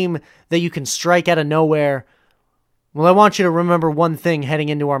claim that you can strike out of nowhere. Well, I want you to remember one thing heading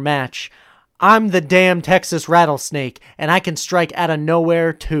into our match. I'm the damn Texas Rattlesnake, and I can strike out of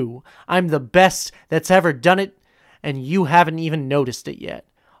nowhere, too. I'm the best that's ever done it, and you haven't even noticed it yet.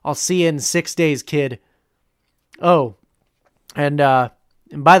 I'll see you in 6 days, kid. Oh, and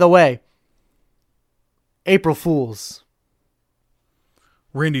by the way, April Fools.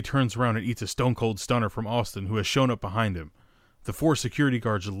 Randy turns around and eats a Stone Cold Stunner from Austin, who has shown up behind him. The 4 security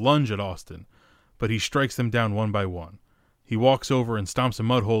guards lunge at Austin, but he strikes them down one by one. He walks over and stomps a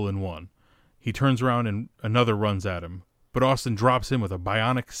mud hole in one. He turns around and another runs at him, but Austin drops him with a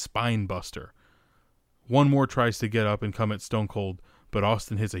bionic spine buster. One more tries to get up and come at Stone Cold, but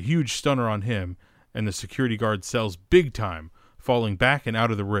Austin hits a huge stunner on him, and the security guard sells big time, falling back and out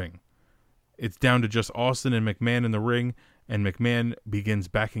of the ring. It's down to just Austin and McMahon in the ring, and McMahon begins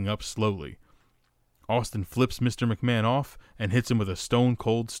backing up slowly. Austin flips Mr. McMahon off and hits him with a Stone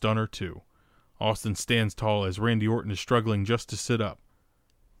Cold Stunner too. Austin stands tall as Randy Orton is struggling just to sit up.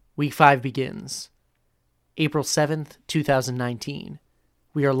 Week 5 begins. April 7th, 2019.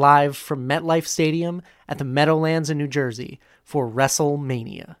 We are live from MetLife Stadium at the Meadowlands in New Jersey for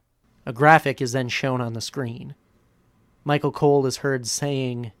WrestleMania. A graphic is then shown on the screen. Michael Cole is heard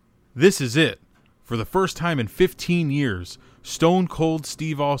saying, "This is it. For the first time in 15 years, Stone Cold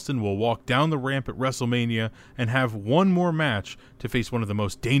Steve Austin will walk down the ramp at WrestleMania and have one more match to face one of the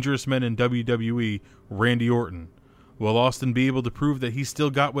most dangerous men in WWE, Randy Orton. Will Austin be able to prove that he's still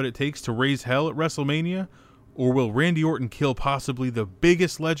got what it takes to raise hell at WrestleMania? Or will Randy Orton kill possibly the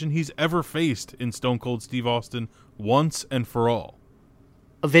biggest legend he's ever faced in Stone Cold Steve Austin once and for all?"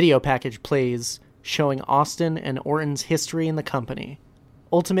 A video package plays showing Austin and Orton's history in the company,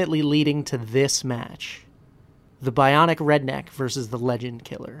 ultimately leading to this match. The Bionic Redneck versus the Legend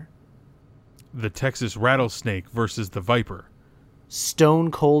Killer. The Texas Rattlesnake versus the Viper.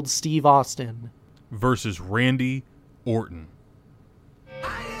 Stone Cold Steve Austin versus Randy Orton.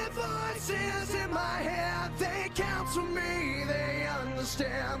 I hear voices in my head, they counsel me, they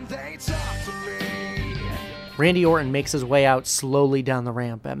understand, they talk to me. Randy Orton makes his way out slowly down the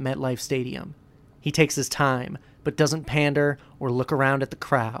ramp at MetLife Stadium. He takes his time, but doesn't pander or look around at the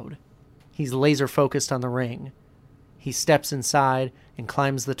crowd. He's laser focused on the ring. He steps inside and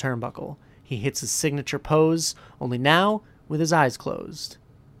climbs the turnbuckle. He hits his signature pose, only now with his eyes closed.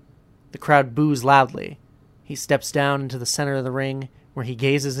 The crowd boos loudly. He steps down into the center of the ring, where he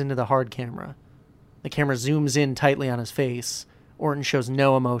gazes into the hard camera. The camera zooms in tightly on his face. Orton shows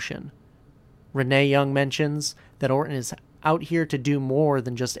no emotion. Renee Young mentions that Orton is out here to do more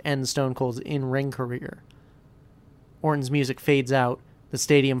than just end Stone Cold's in-ring career. Orton's music fades out. The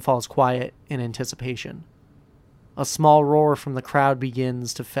stadium falls quiet in anticipation. A small roar from the crowd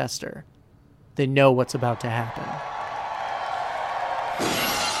begins to fester. They know what's about to happen.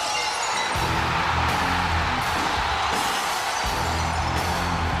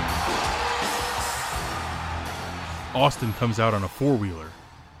 Austin comes out on a four-wheeler.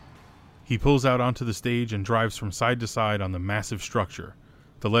 He pulls out onto the stage and drives from side to side on the massive structure.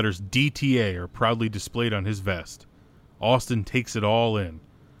 The letters DTA are proudly displayed on his vest. Austin takes it all in.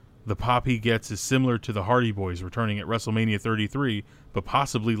 The pop he gets is similar to the Hardy Boys returning at WrestleMania 33, but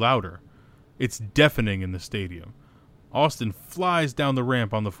possibly louder. It's deafening in the stadium. Austin flies down the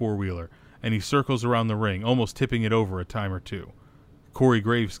ramp on the four-wheeler, and he circles around the ring, almost tipping it over a time or two. Corey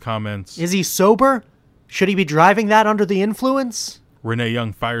Graves comments, "Is he sober? Should he be driving that under the influence?" Renee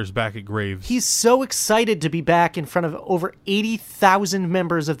Young fires back at Graves. "He's so excited to be back in front of over 80,000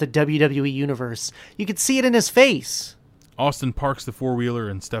 members of the WWE Universe. You could see it in his face." Austin parks the four-wheeler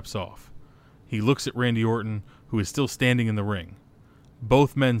and steps off. He looks at Randy Orton, who is still standing in the ring.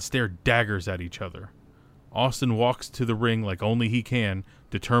 Both men stare daggers at each other. Austin walks to the ring like only he can,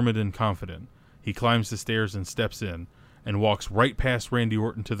 determined and confident. He climbs the stairs and steps in, and walks right past Randy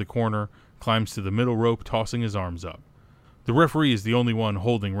Orton to the corner, climbs to the middle rope, tossing his arms up. The referee is the only one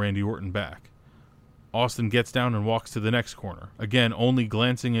holding Randy Orton back. Austin gets down and walks to the next corner, again only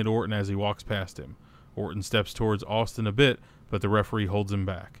glancing at Orton as he walks past him. Orton steps towards Austin a bit, but the referee holds him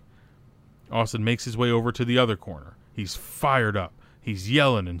back. Austin makes his way over to the other corner. He's fired up. He's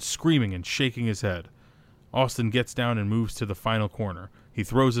yelling and screaming and shaking his head. Austin gets down and moves to the final corner. He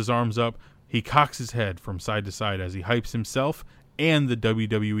throws his arms up. He cocks his head from side to side as he hypes himself and the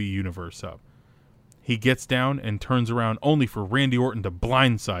WWE Universe up. He gets down and turns around only for Randy Orton to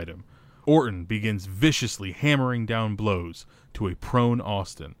blindside him. Orton begins viciously hammering down blows to a prone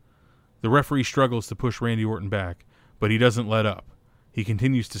Austin. The referee struggles to push Randy Orton back, but he doesn't let up. He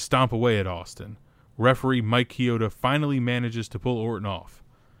continues to stomp away at Austin. Referee Mike Chioda finally manages to pull Orton off.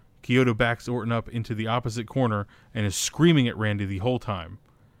 Chioda backs Orton up into the opposite corner and is screaming at Randy the whole time.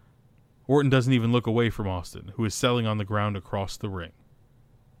 Orton doesn't even look away from Austin, who is selling on the ground across the ring.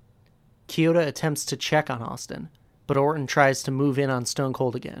 Chioda attempts to check on Austin, but Orton tries to move in on Stone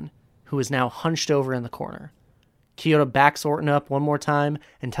Cold again, who is now hunched over in the corner. Chioda backs Orton up one more time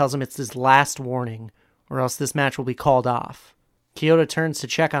and tells him it's his last warning, or else this match will be called off. Chioda turns to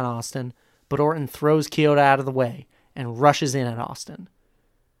check on Austin, but Orton throws Chioda out of the way and rushes in at Austin.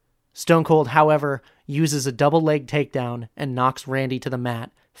 Stone Cold, however, uses a double leg takedown and knocks Randy to the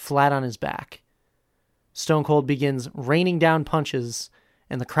mat, flat on his back. Stone Cold begins raining down punches,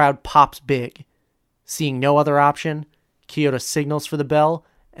 and the crowd pops big. Seeing no other option, Chioda signals for the bell,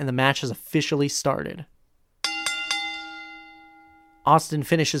 and the match has officially started. Austin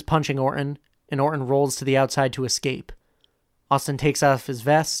finishes punching Orton, and Orton rolls to the outside to escape. Austin takes off his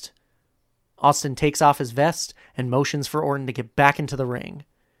vest and motions for Orton to get back into the ring.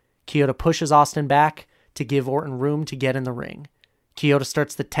 Chioda pushes Austin back to give Orton room to get in the ring. Chioda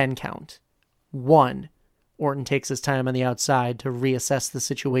starts the 10 count. 1. Orton takes his time on the outside to reassess the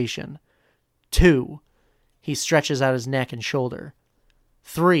situation. 2. He stretches out his neck and shoulder.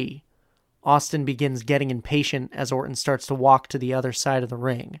 3. Austin begins getting impatient as Orton starts to walk to the other side of the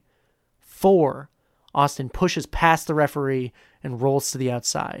ring. 4. Austin pushes past the referee and rolls to the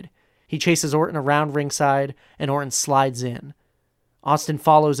outside. He chases Orton around ringside, and Orton slides in. Austin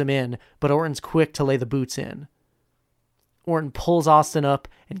follows him in, but Orton's quick to lay the boots in. Orton pulls Austin up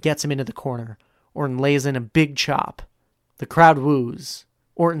and gets him into the corner. Orton lays in a big chop. The crowd woos.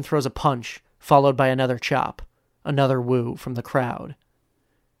 Orton throws a punch, followed by another chop. Another woo from the crowd.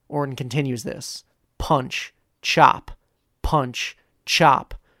 Orton continues this. Punch, chop, punch,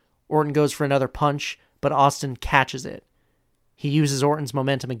 chop. Orton goes for another punch, but Austin catches it. He uses Orton's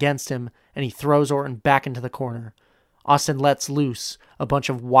momentum against him, and he throws Orton back into the corner. Austin lets loose a bunch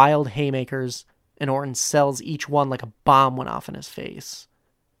of wild haymakers, and Orton sells each one like a bomb went off in his face.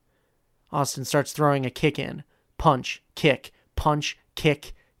 Austin starts throwing a kick in. Punch, kick, punch,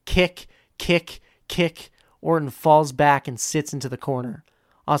 kick, kick, kick, kick. Orton falls back and sits into the corner.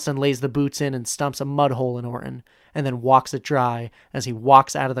 Austin lays the boots in and stumps a mud hole in Orton, and then walks it dry as he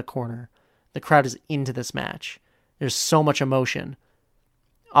walks out of the corner. The crowd is into this match. There's so much emotion.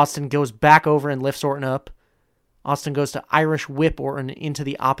 Austin goes back over and lifts Orton up. Austin goes to Irish whip Orton into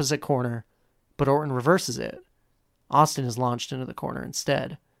the opposite corner, but Orton reverses it. Austin is launched into the corner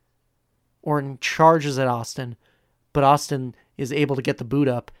instead. Orton charges at Austin, but Austin is able to get the boot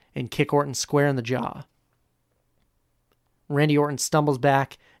up and kick Orton square in the jaw. Randy Orton stumbles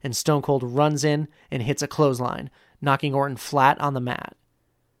back, and Stone Cold runs in and hits a clothesline, knocking Orton flat on the mat.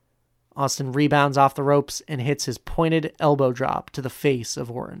 Austin rebounds off the ropes and hits his pointed elbow drop to the face of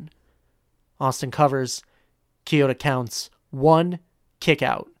Orton. Austin covers. Kyoto counts. 1, kick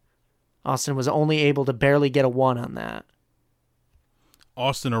out. Austin was only able to barely get a 1 on that.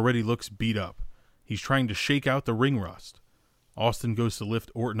 Austin already looks beat up. He's trying to shake out the ring rust. Austin goes to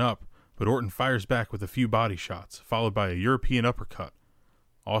lift Orton up, but Orton fires back with a few body shots, followed by a European uppercut.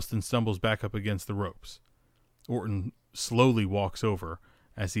 Austin stumbles back up against the ropes. Orton slowly walks over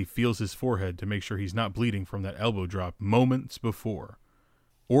as he feels his forehead to make sure he's not bleeding from that elbow drop moments before.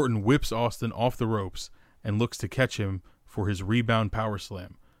 Orton whips Austin off the ropes and looks to catch him for his rebound power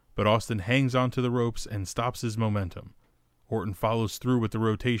slam, but Austin hangs onto the ropes and stops his momentum. Orton follows through with the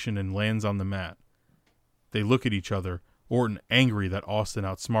rotation and lands on the mat. They look at each other, Orton angry that Austin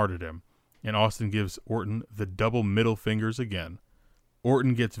outsmarted him, and Austin gives Orton the double middle fingers again.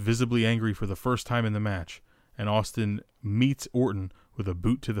 Orton gets visibly angry for the first time in the match, and Austin meets Orton with a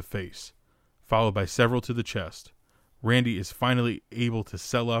boot to the face, followed by several to the chest. Randy is finally able to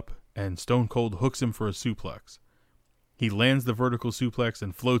sell up, and Stone Cold hooks him for a suplex. He lands the vertical suplex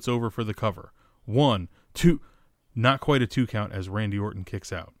and floats over for the cover. 1, 2, not quite a 2 count as Randy Orton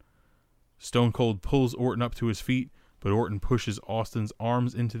kicks out. Stone Cold pulls Orton up to his feet, but Orton pushes Austin's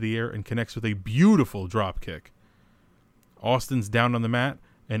arms into the air and connects with a beautiful drop kick. Austin's down on the mat,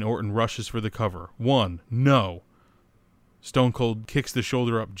 and Orton rushes for the cover. 1, no. Stone Cold kicks the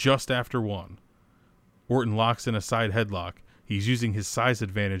shoulder up just after 1. Orton locks in a side headlock. He's using his size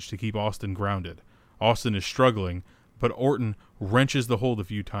advantage to keep Austin grounded. Austin is struggling, but Orton wrenches the hold a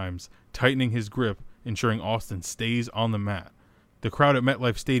few times, tightening his grip, ensuring Austin stays on the mat. The crowd at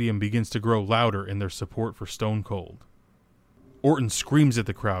MetLife Stadium begins to grow louder in their support for Stone Cold. Orton screams at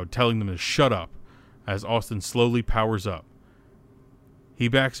the crowd, telling them to shut up, as Austin slowly powers up. He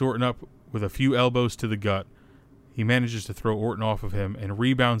backs Orton up with a few elbows to the gut. He manages to throw Orton off of him and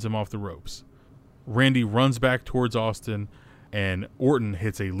rebounds him off the ropes. Randy runs back towards Austin, and Orton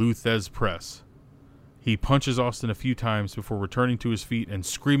hits a Lou Thesz press. He punches Austin a few times before returning to his feet and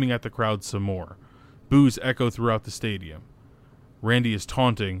screaming at the crowd some more. Boos echo throughout the stadium. Randy is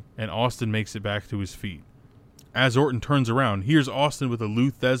taunting, and Austin makes it back to his feet. As Orton turns around, here's Austin with a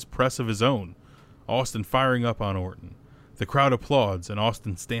Lou Thesz press of his own. Austin firing up on Orton. The crowd applauds, and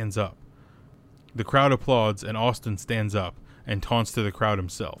Austin stands up. The crowd applauds, and Austin stands up and taunts to the crowd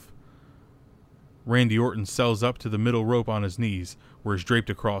himself. Randy Orton sells up to the middle rope on his knees, where he's draped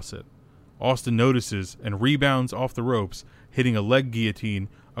across it. Austin notices and rebounds off the ropes, hitting a leg guillotine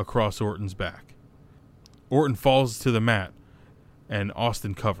across Orton's back. Orton falls to the mat, and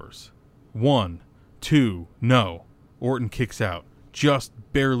Austin covers. 1, 2, no. Orton kicks out. Just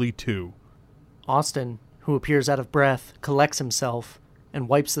barely 2. Austin, who appears out of breath, collects himself and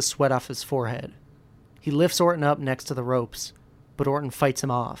wipes the sweat off his forehead. He lifts Orton up next to the ropes, but Orton fights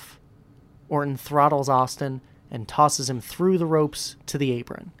him off. Orton throttles Austin and tosses him through the ropes to the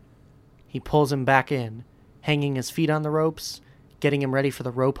apron. He pulls him back in, hanging his feet on the ropes, getting him ready for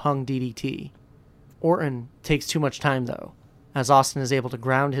the rope-hung DDT. Orton takes too much time, though, as Austin is able to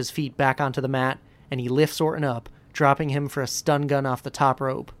ground his feet back onto the mat, and he lifts Orton up, dropping him for a stun gun off the top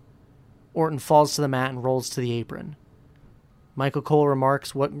rope. Orton falls to the mat and rolls to the apron. Michael Cole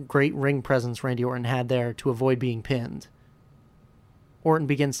remarks what great ring presence Randy Orton had there to avoid being pinned. Orton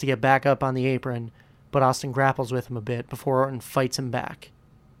begins to get back up on the apron, but Austin grapples with him a bit before Orton fights him back.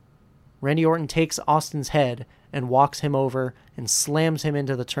 Randy Orton takes Austin's head and walks him over and slams him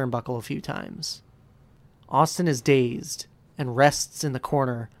into the turnbuckle a few times. Austin is dazed and rests in the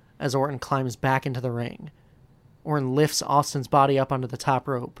corner as Orton climbs back into the ring. Orton lifts Austin's body up onto the top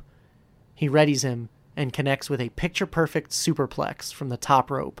rope. He readies him and connects with a picture-perfect superplex from the top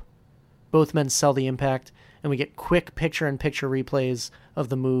rope. Both men sell the impact, and we get quick picture-in-picture replays of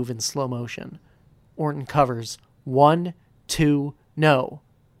the move in slow motion. Orton covers. 1, 2, no.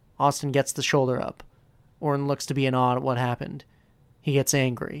 Austin gets the shoulder up. Orton looks to be in awe at what happened. He gets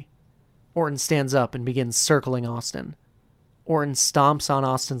angry. Orton stands up and begins circling Austin. Orton stomps on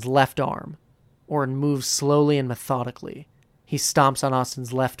Austin's left arm. Orton moves slowly and methodically. He stomps on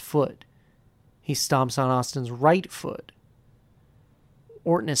Austin's left foot. He stomps on Austin's right foot.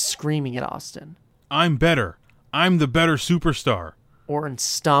 Orton is screaming at Austin. I'm better. I'm the better superstar. Orton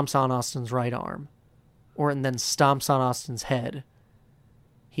stomps on Austin's right arm. Orton then stomps on Austin's head.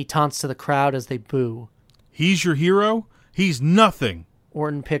 He taunts to the crowd as they boo. He's your hero? He's nothing.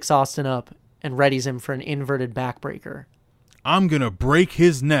 Orton picks Austin up and readies him for an inverted backbreaker. I'm gonna break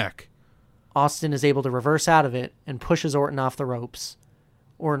his neck. Austin is able to reverse out of it and pushes Orton off the ropes.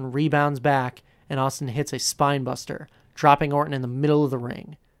 Orton rebounds back, and Austin hits a spinebuster, dropping Orton in the middle of the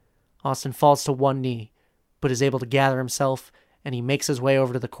ring. Austin falls to one knee, but is able to gather himself, and he makes his way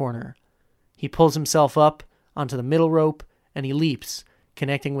over to the corner. He pulls himself up onto the middle rope, and he leaps,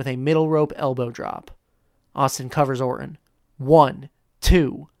 connecting with a middle rope elbow drop. Austin covers Orton. 1,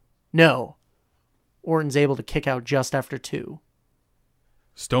 2, no. Orton's able to kick out just after 2.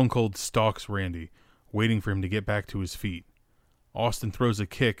 Stone Cold stalks Randy, waiting for him to get back to his feet. Austin throws a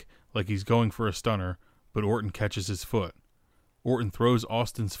kick like he's going for a stunner, but Orton catches his foot. Orton throws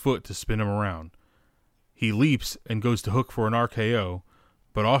Austin's foot to spin him around. He leaps and goes to hook for an RKO,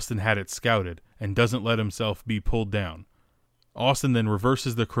 but Austin had it scouted and doesn't let himself be pulled down. Austin then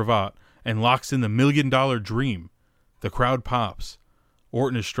reverses the cravat and locks in the $1 Million Dream. The crowd pops.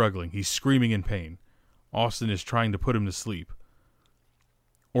 Orton is struggling. He's screaming in pain. Austin is trying to put him to sleep.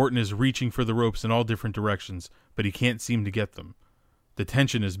 Orton is reaching for the ropes in all different directions, but he can't seem to get them. The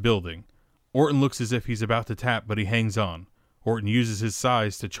tension is building. Orton looks as if he's about to tap, but he hangs on. Orton uses his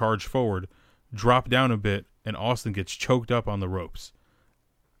size to charge forward, drop down a bit, and Austin gets choked up on the ropes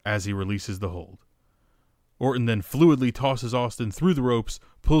as he releases the hold. Orton then fluidly tosses Austin through the ropes,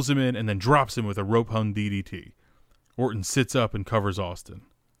 pulls him in, and then drops him with a rope-hung DDT. Orton sits up and covers Austin.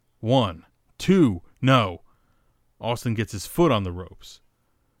 1, 2, no. Austin gets his foot on the ropes.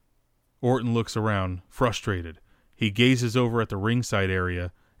 Orton looks around, frustrated. He gazes over at the ringside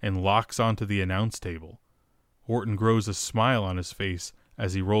area and locks onto the announce table. Orton grows a smile on his face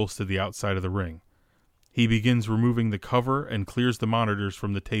as he rolls to the outside of the ring. He begins removing the cover and clears the monitors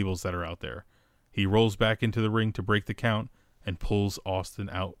from the tables that are out there. He rolls back into the ring to break the count and pulls Austin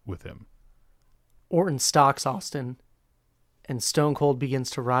out with him. Orton stalks Austin, and Stone Cold begins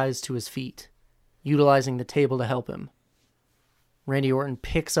to rise to his feet, utilizing the table to help him. Randy Orton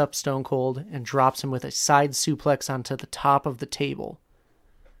picks up Stone Cold and drops him with a side suplex onto the top of the table.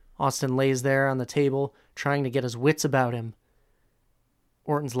 Austin lays there on the table, trying to get his wits about him.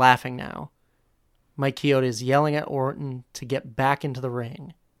 Orton's laughing now. Mike Chioda is yelling at Orton to get back into the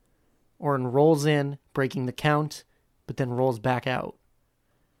ring. Orton rolls in, breaking the count, but then rolls back out.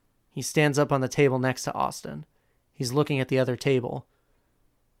 He stands up on the table next to Austin. He's looking at the other table.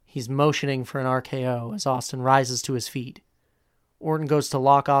 He's motioning for an RKO as Austin rises to his feet. Orton goes to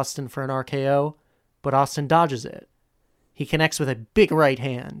lock Austin for an RKO, but Austin dodges it. He connects with a big right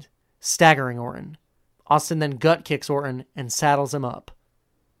hand, staggering Orton. Austin then gut kicks Orton and saddles him up,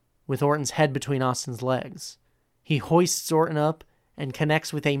 with Orton's head between Austin's legs. He hoists Orton up and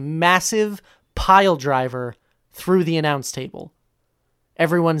connects with a massive pile driver through the announce table.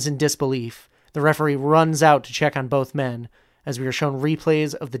 Everyone's in disbelief. The referee runs out to check on both men as we are shown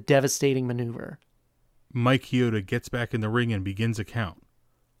replays of the devastating maneuver. Mike Chioda gets back in the ring and begins a count.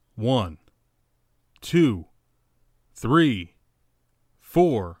 1, 2, 3,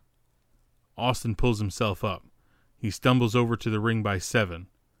 4. Austin pulls himself up. He stumbles over to the ring by 7.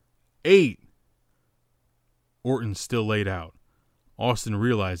 8. Orton's still laid out. Austin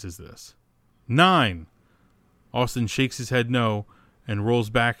realizes this. 9. Austin shakes his head no and rolls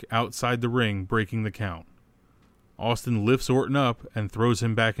back outside the ring, breaking the count. Austin lifts Orton up and throws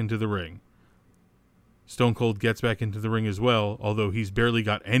him back into the ring. Stone Cold gets back into the ring as well, although he's barely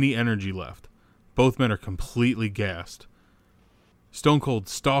got any energy left. Both men are completely gassed. Stone Cold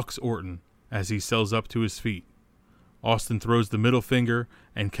stalks Orton as he sells up to his feet. Austin throws the middle finger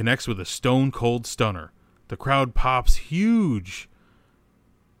and connects with a Stone Cold Stunner. The crowd pops huge.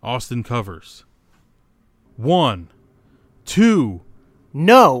 Austin covers. 1, 2.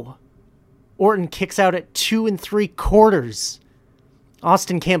 No! Orton kicks out at 2 3/4.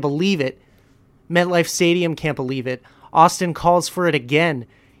 Austin can't believe it. MetLife Stadium can't believe it. Austin calls for it again.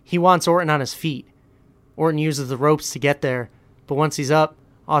 He wants Orton on his feet. Orton uses the ropes to get there, but once he's up,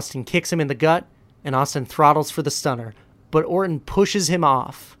 Austin kicks him in the gut, and Austin throttles for the stunner, but Orton pushes him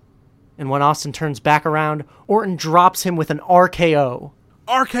off. And when Austin turns back around, Orton drops him with an RKO.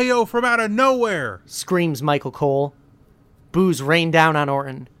 RKO from out of nowhere! Screams Michael Cole. Boos rain down on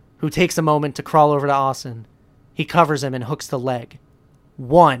Orton, who takes a moment to crawl over to Austin. He covers him and hooks the leg.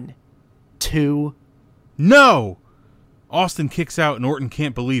 1, 2. No! Austin kicks out and Orton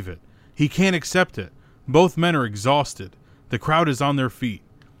can't believe it. He can't accept it. Both men are exhausted. The crowd is on their feet.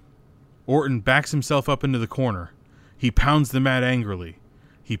 Orton backs himself up into the corner. He pounds the mat angrily.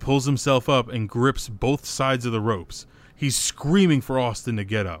 He pulls himself up and grips both sides of the ropes. He's screaming for Austin to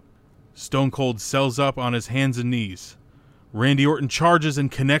get up. Stone Cold sells up on his hands and knees. Randy Orton charges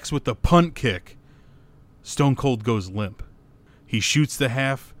and connects with the punt kick. Stone Cold goes limp. He shoots the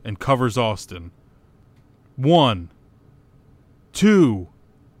half and covers Austin. 1, 2,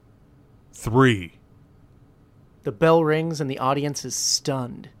 3. The bell rings and the audience is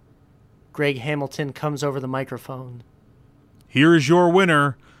stunned. Greg Hamilton comes over the microphone Here is your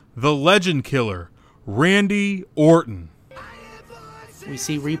winner, the Legend Killer, Randy Orton. We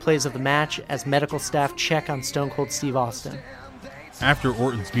see replays of the match as medical staff check on Stone Cold Steve Austin. After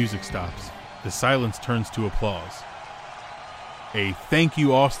Orton's music stops, the silence turns to applause. A "Thank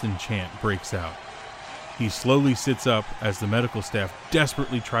you, Austin" chant breaks out. He slowly sits up as the medical staff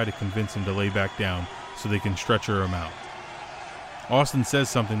desperately try to convince him to lay back down so they can stretcher him out. Austin says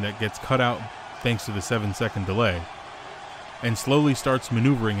something that gets cut out thanks to the 7-second delay, and slowly starts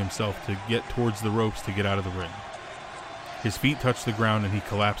maneuvering himself to get towards the ropes to get out of the ring. His feet touch the ground and he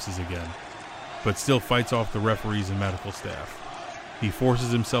collapses again, but still fights off the referees and medical staff. He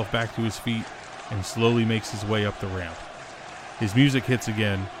forces himself back to his feet and slowly makes his way up the ramp. His music hits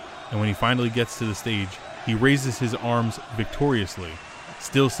again, and when he finally gets to the stage, he raises his arms victoriously,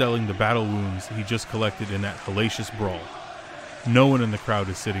 still selling the battle wounds he just collected in that hellacious brawl. No one in the crowd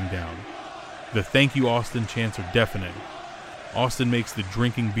is sitting down. The "Thank you, Austin" chants are deafening. Austin makes the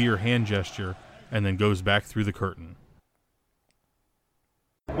drinking beer hand gesture and then goes back through the curtain.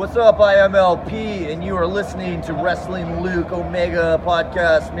 What's up, I am LP, and you are listening to Wrestling Luke Omega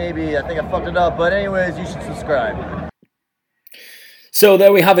podcast. Maybe, I think I fucked it up, but anyways, you should subscribe. So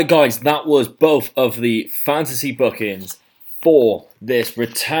there we have it, guys. That was both of the fantasy bookings for this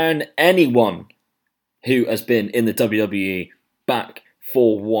Return Anyone who has been in the WWE back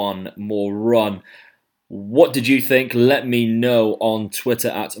for one more run. What did you think? Let me know on Twitter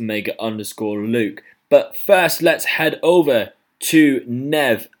at Omega_Luke. But first, let's head over to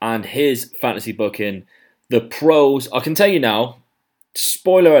Nev and his fantasy booking. The pros, I can tell you now,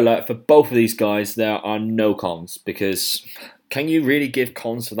 spoiler alert for both of these guys, there are no cons, because can you really give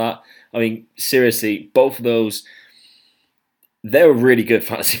cons for that? I mean, seriously, both of those, they were really good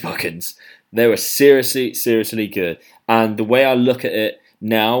fantasy bookings. They were seriously good. And the way I look at it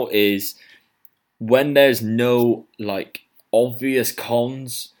now is when there's no obvious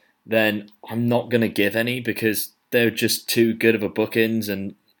cons, then I'm not going to give any because they're just too good of a bookings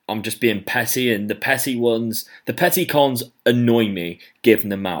and I'm just being petty. And the petty cons annoy me giving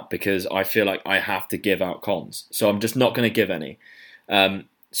them out because I feel like I have to give out cons. So I'm just not going to give any.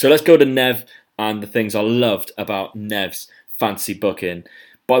 So let's go to Nev and the things I loved about Nev's fantasy booking.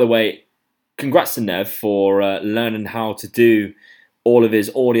 By the way, congrats to Nev for learning how to do all of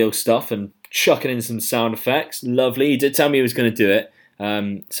his audio stuff and chucking in some sound effects. Lovely. He did tell me he was going to do it.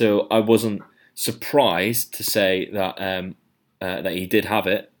 So I wasn't surprised to say that that he did have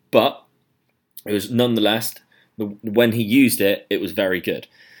it, but it was nonetheless, when he used it, it was very good.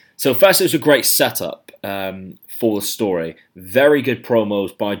 So first, it was a great setup for the story. Very good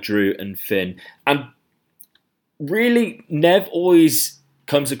promos by Drew and Finn, and really, Nev always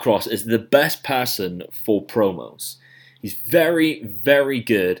comes across as the best person for promos. He's very, very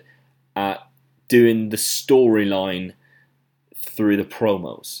good at doing the storyline through the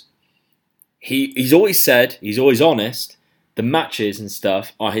promos. He's always said, he's always honest, the matches and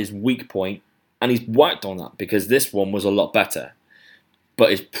stuff are his weak point, and he's worked on that because this one was a lot better.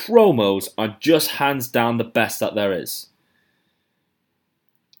 But his promos are just hands down the best that there is.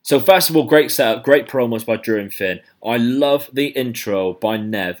 So first of all, great setup, great promos by Drew and Finn. I love the intro by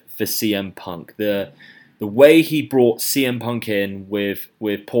Nev for CM Punk. The way he brought CM Punk in with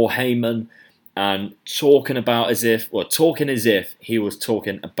Paul Heyman and talking as if he was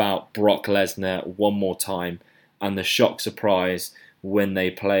talking about Brock Lesnar one more time, and the shock surprise when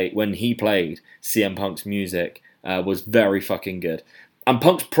he played CM Punk's music was very fucking good. And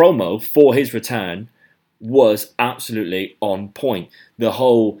Punk's promo for his return was absolutely on point. The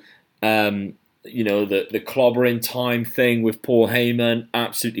whole, the clobbering time thing with Paul Heyman,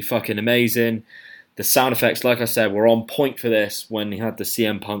 absolutely fucking amazing. The sound effects, like I said, were on point for this when he had the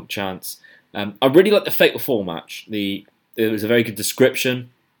CM Punk chants. I really like the Fatal 4 match. It was a very good description.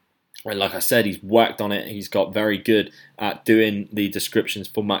 And like I said, he's worked on it. He's got very good at doing the descriptions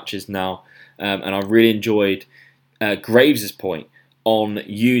for matches now. And I really enjoyed Graves' point on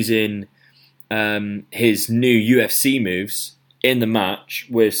using his new UFC moves in the match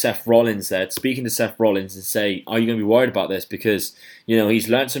with Seth Rollins there, speaking to Seth Rollins and say, are you going to be worried about this? Because, he's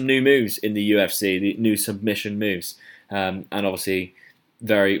learned some new moves in the UFC, the new submission moves. And obviously,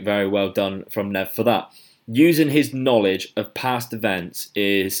 very, very well done from Nev for that. Using his knowledge of past events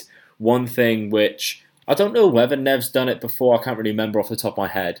is one thing which, I don't know whether Nev's done it before, I can't really remember off the top of my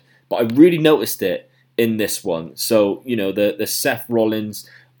head, but I really noticed it in this one. So, the Seth Rollins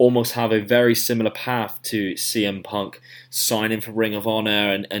almost have a very similar path to CM Punk signing for Ring of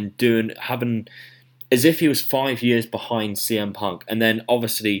Honor and having as if he was 5 years behind CM Punk, and then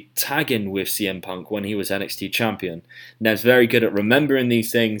obviously tagging with CM Punk when he was NXT champion. Nev's very good at remembering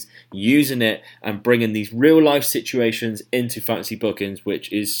these things, using it, and bringing these real life situations into fantasy bookings,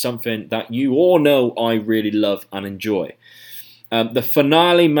 which is something that you all know I really love and enjoy. The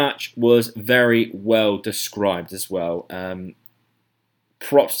finale match was very well described as well.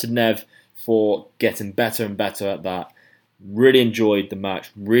 Props to Nev for getting better and better at that. Really enjoyed the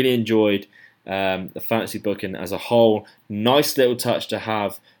match, really enjoyed the fantasy booking as a whole. Nice little touch to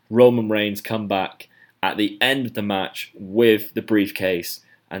have Roman Reigns come back at the end of the match with the briefcase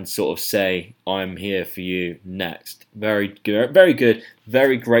and sort of say, I'm here for you next. Very good,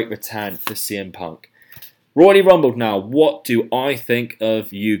 very great return for CM Punk. Royally Rumbled now. What do I think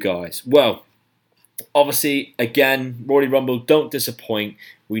of you guys? Well, obviously, again, Royally Rumble don't disappoint.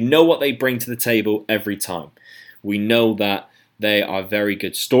 We know what they bring to the table every time. We know that they are very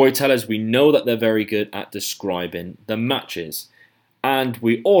good storytellers. We know that they're very good at describing the matches. And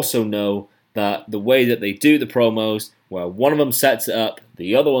we also know that the way that they do the promos, where one of them sets it up,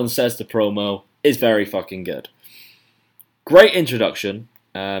 the other one says the promo, is very fucking good. Great introduction.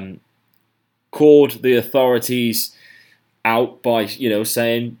 Called the authorities out by,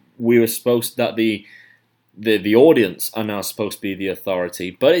 saying we were supposed that the audience are now supposed to be the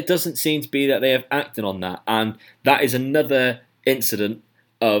authority, but it doesn't seem to be that they have acted on that, and that is another incident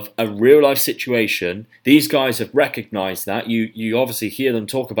of a real life situation. These guys have recognised that. You obviously hear them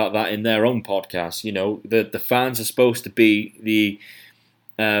talk about that in their own podcast. The fans are supposed to be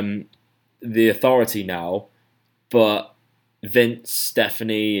the authority now, but Vince,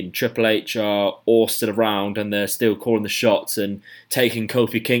 Stephanie, and Triple H are all still around, and they're still calling the shots and taking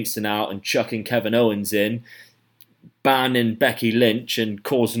Kofi Kingston out and chucking Kevin Owens in, banning Becky Lynch and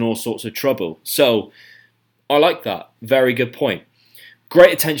causing all sorts of trouble. So I like that. Very good point.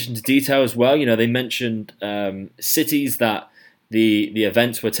 Great attention to detail as well. They mentioned cities that the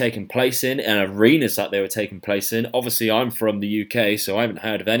events were taking place in and arenas that they were taking place in. Obviously, I'm from the UK, so I haven't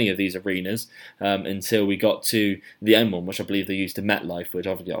heard of any of these arenas until we got to the end one, which I believe they used to MetLife, which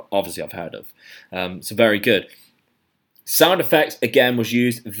obviously I've heard of. So very good. Sound effects, again, was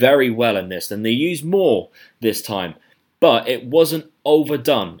used very well in this, and they used more this time. But it wasn't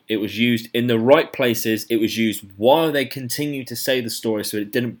overdone. It was used in the right places. It was used while they continued to say the story, so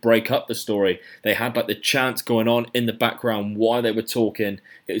it didn't break up the story. They had the chants going on in the background while they were talking.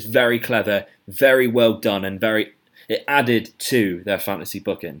 It was very clever, very well done, and it added to their fantasy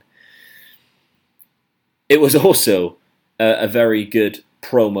booking. It was also a very good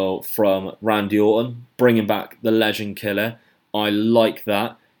promo from Randy Orton, bringing back the Legend Killer. I like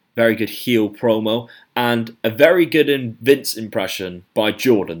that. Very good heel promo, and a very good Vince impression by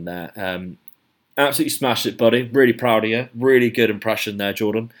Jordan there. Absolutely smashed it, buddy. Really proud of you. Really good impression there,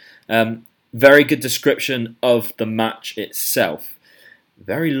 Jordan. Very good description of the match itself.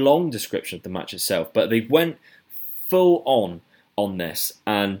 Very long description of the match itself, but they went full on this,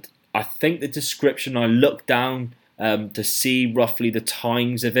 and I think the description, I looked down to see roughly the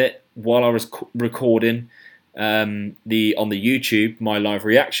times of it while I was recording on the YouTube, my live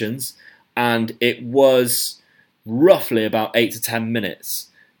reactions, and it was roughly about 8 to 10 minutes,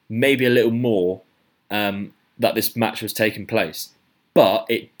 maybe a little more, that this match was taking place. But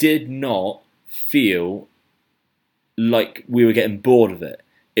it did not feel like we were getting bored of it.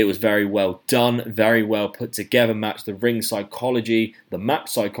 It was very well done, very well put together match. The ring psychology, the match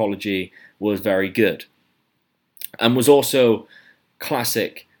psychology was very good, and was also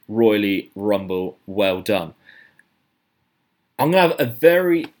classic Royally Rumble, well done. I'm going to have a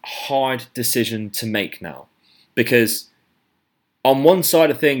very hard decision to make now, because on one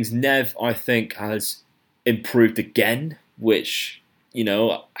side of things, Nev, I think, has improved again, which,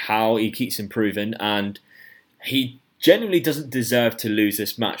 how he keeps improving, and he genuinely doesn't deserve to lose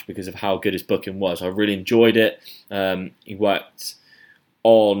this match because of how good his booking was. I really enjoyed it. He worked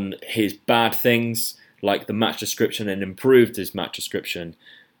on his bad things, like the match description, and improved his match description.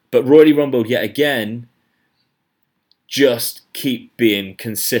 But Royally Rumble, yet again, just keep being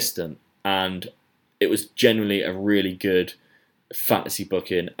consistent, and it was genuinely a really good fantasy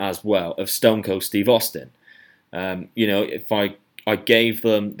booking as well of Stone Cold Steve Austin. If I gave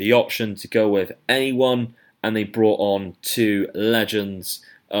them the option to go with anyone, and they brought on two legends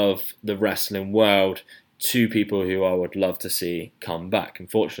of the wrestling world, two people who I would love to see come back.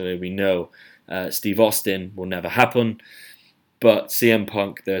 Unfortunately, we know Steve Austin will never happen, but CM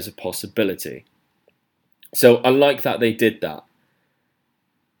Punk, there's a possibility. So I like that they did that.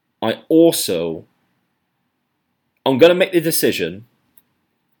 I'm going to make the decision.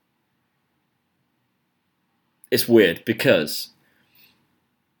 It's weird because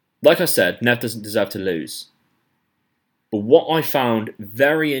like I said, Nev doesn't deserve to lose. But what I found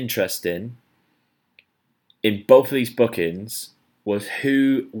very interesting in both of these bookings was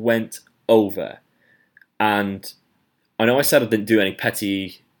who went over. And I know I said I didn't do any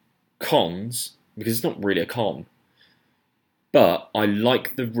petty cons, because it's not really a con. But I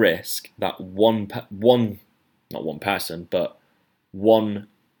like the risk that one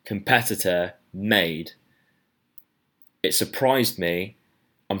competitor made. It surprised me.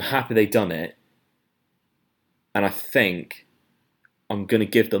 I'm happy they done it. And I think I'm going to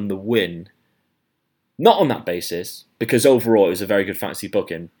give them the win. Not on that basis, because overall it was a very good fantasy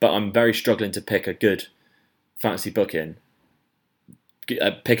booking, but I'm very struggling to pick a good fantasy booking.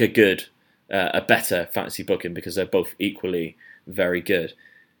 A better fantasy booking, because they're both equally very good.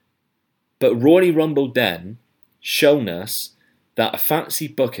 But Royal Rumble then shown us that a fantasy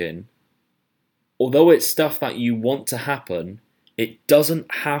booking, although it's stuff that you want to happen, it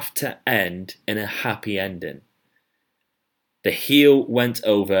doesn't have to end in a happy ending. The heel went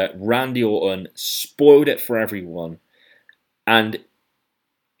over, Randy Orton spoiled it for everyone, and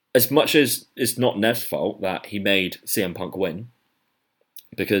as much as it's not Nev's fault that he made CM Punk win,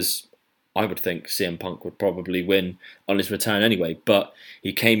 because I would think CM Punk would probably win on his return anyway, but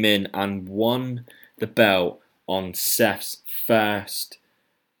he came in and won the belt on Seth's first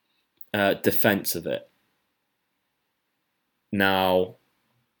defense of it. Now,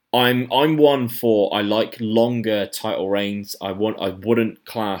 I'm one for, I like longer title reigns. I wouldn't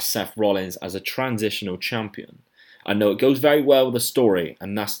class Seth Rollins as a transitional champion. I know it goes very well with the story,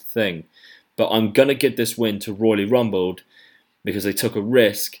 and that's the thing. But I'm going to give this win to Royal Rumble because they took a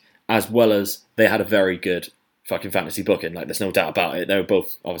risk, as well as they had a very good fucking fantasy booking. Like, there's no doubt about it. They were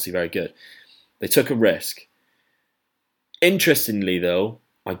both obviously very good. They took a risk. Interestingly, though,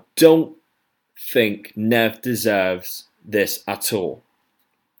 I don't think Nev deserves this at all.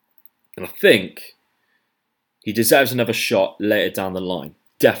 And I think he deserves another shot later down the line.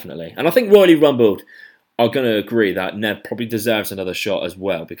 Definitely. And I think Royal Rumble are going to agree that Nev probably deserves another shot as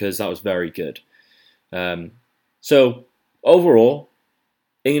well, because that was very good. So, overall,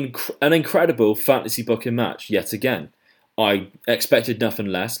 an incredible fantasy booking match yet again. I expected nothing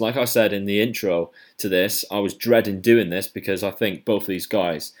less. Like I said in the intro to this, I was dreading doing this because I think both of these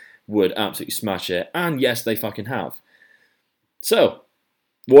guys would absolutely smash it. And yes, they fucking have. So,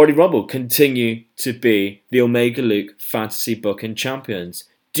 Royal Rumble continue to be the Omega Luke fantasy booking champions.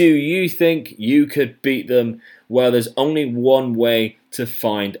 Do you think you could beat them? Well, there's only one way to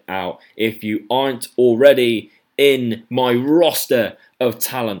find out. If you aren't already in my roster of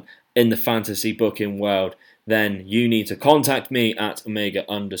talent in the fantasy booking world, then you need to contact me at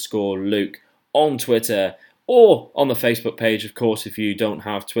Omega_Luke on Twitter or on the Facebook page, of course, if you don't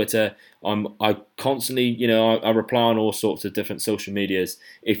have Twitter. I constantly, I reply on all sorts of different social medias.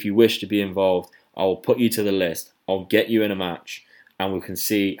 If you wish to be involved, I will put you to the list. I'll get you in a match and we can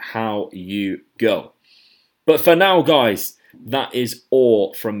see how you go. But for now, guys, that is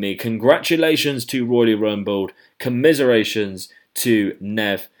all from me. Congratulations to Royal Rumble. Commiserations to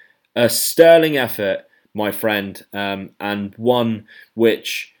Nev. A sterling effort, my friend, and one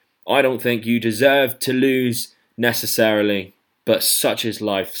which I don't think you deserve to lose necessarily, but such is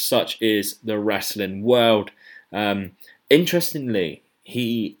life, such is the wrestling world. Interestingly,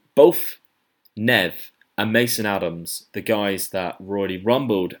 both Nev and Mason Adams, the guys that Royal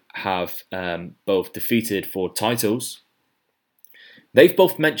Rumble have both defeated for titles, they've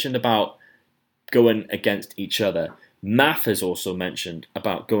both mentioned about going against each other. Math has also mentioned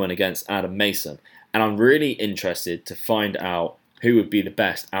about going against Adam Mason, and I'm really interested to find out who would be the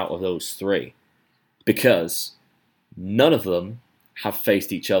best out of those three, because none of them have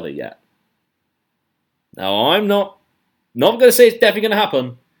faced each other yet. Now, I'm not going to say it's definitely going to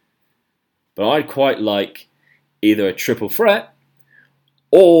happen, but I'd quite like either a triple threat,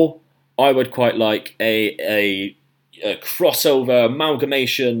 or I would quite like a crossover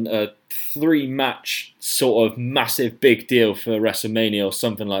amalgamation, a 3-match sort of massive big deal for WrestleMania or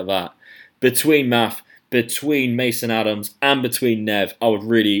something like that. Between Math, between Mason Adams, and between Nev, I would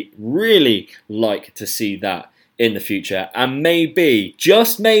really, really like to see that in the future. And maybe,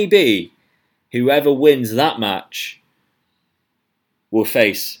 just maybe, whoever wins that match will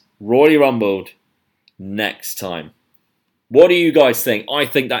face Royal Rumble next time. What do you guys think? I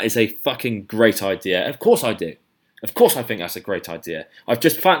think that is a fucking great idea. Of course I do. Of course I think that's a great idea. I've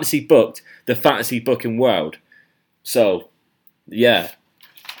just fantasy booked the fantasy booking world. So, yeah,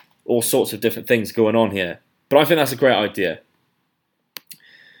 all sorts of different things going on here. But I think that's a great idea.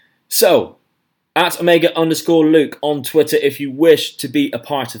 So, at Omega_Luke on Twitter if you wish to be a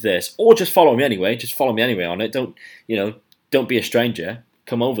part of this. Or just follow me anyway. Just follow me anyway on it. Don't be a stranger.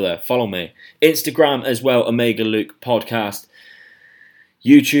 come over there, follow me. Instagram as well, Omega Luke Podcast.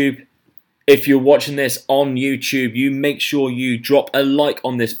 YouTube, if you're watching this on YouTube, you make sure you drop a like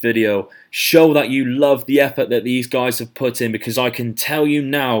on this video. Show that you love the effort that these guys have put in, because I can tell you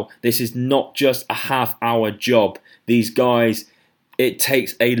now, this is not just a half-hour job. These guys, it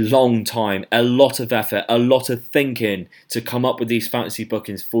takes a long time, a lot of effort, a lot of thinking to come up with these fantasy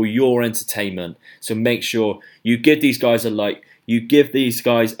bookings for your entertainment. So make sure you give these guys a like, you give these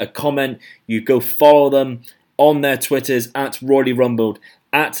guys a comment, you go follow them on their Twitters at Royally Rumbled,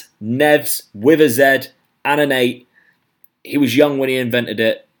 at Nevs with a Z and an 8. He was young when he invented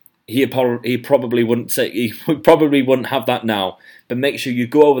it. He probably wouldn't say, he probably wouldn't have that now. But make sure you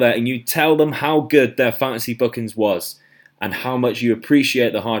go over there and you tell them how good their fantasy bookings was and how much you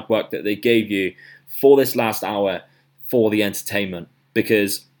appreciate the hard work that they gave you for this last hour for the entertainment.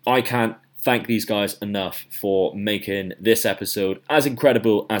 Because I can't thank these guys enough for making this episode as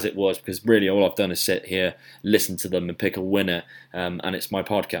incredible as it was, because really all I've done is sit here, listen to them and pick a winner, and it's my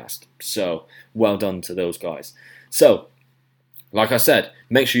podcast. So well done to those guys. So like I said,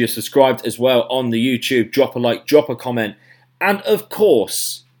 make sure you're subscribed as well on the YouTube. Drop a like, drop a comment, and of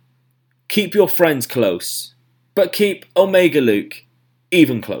course, keep your friends close, but keep Omega Luke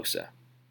even closer.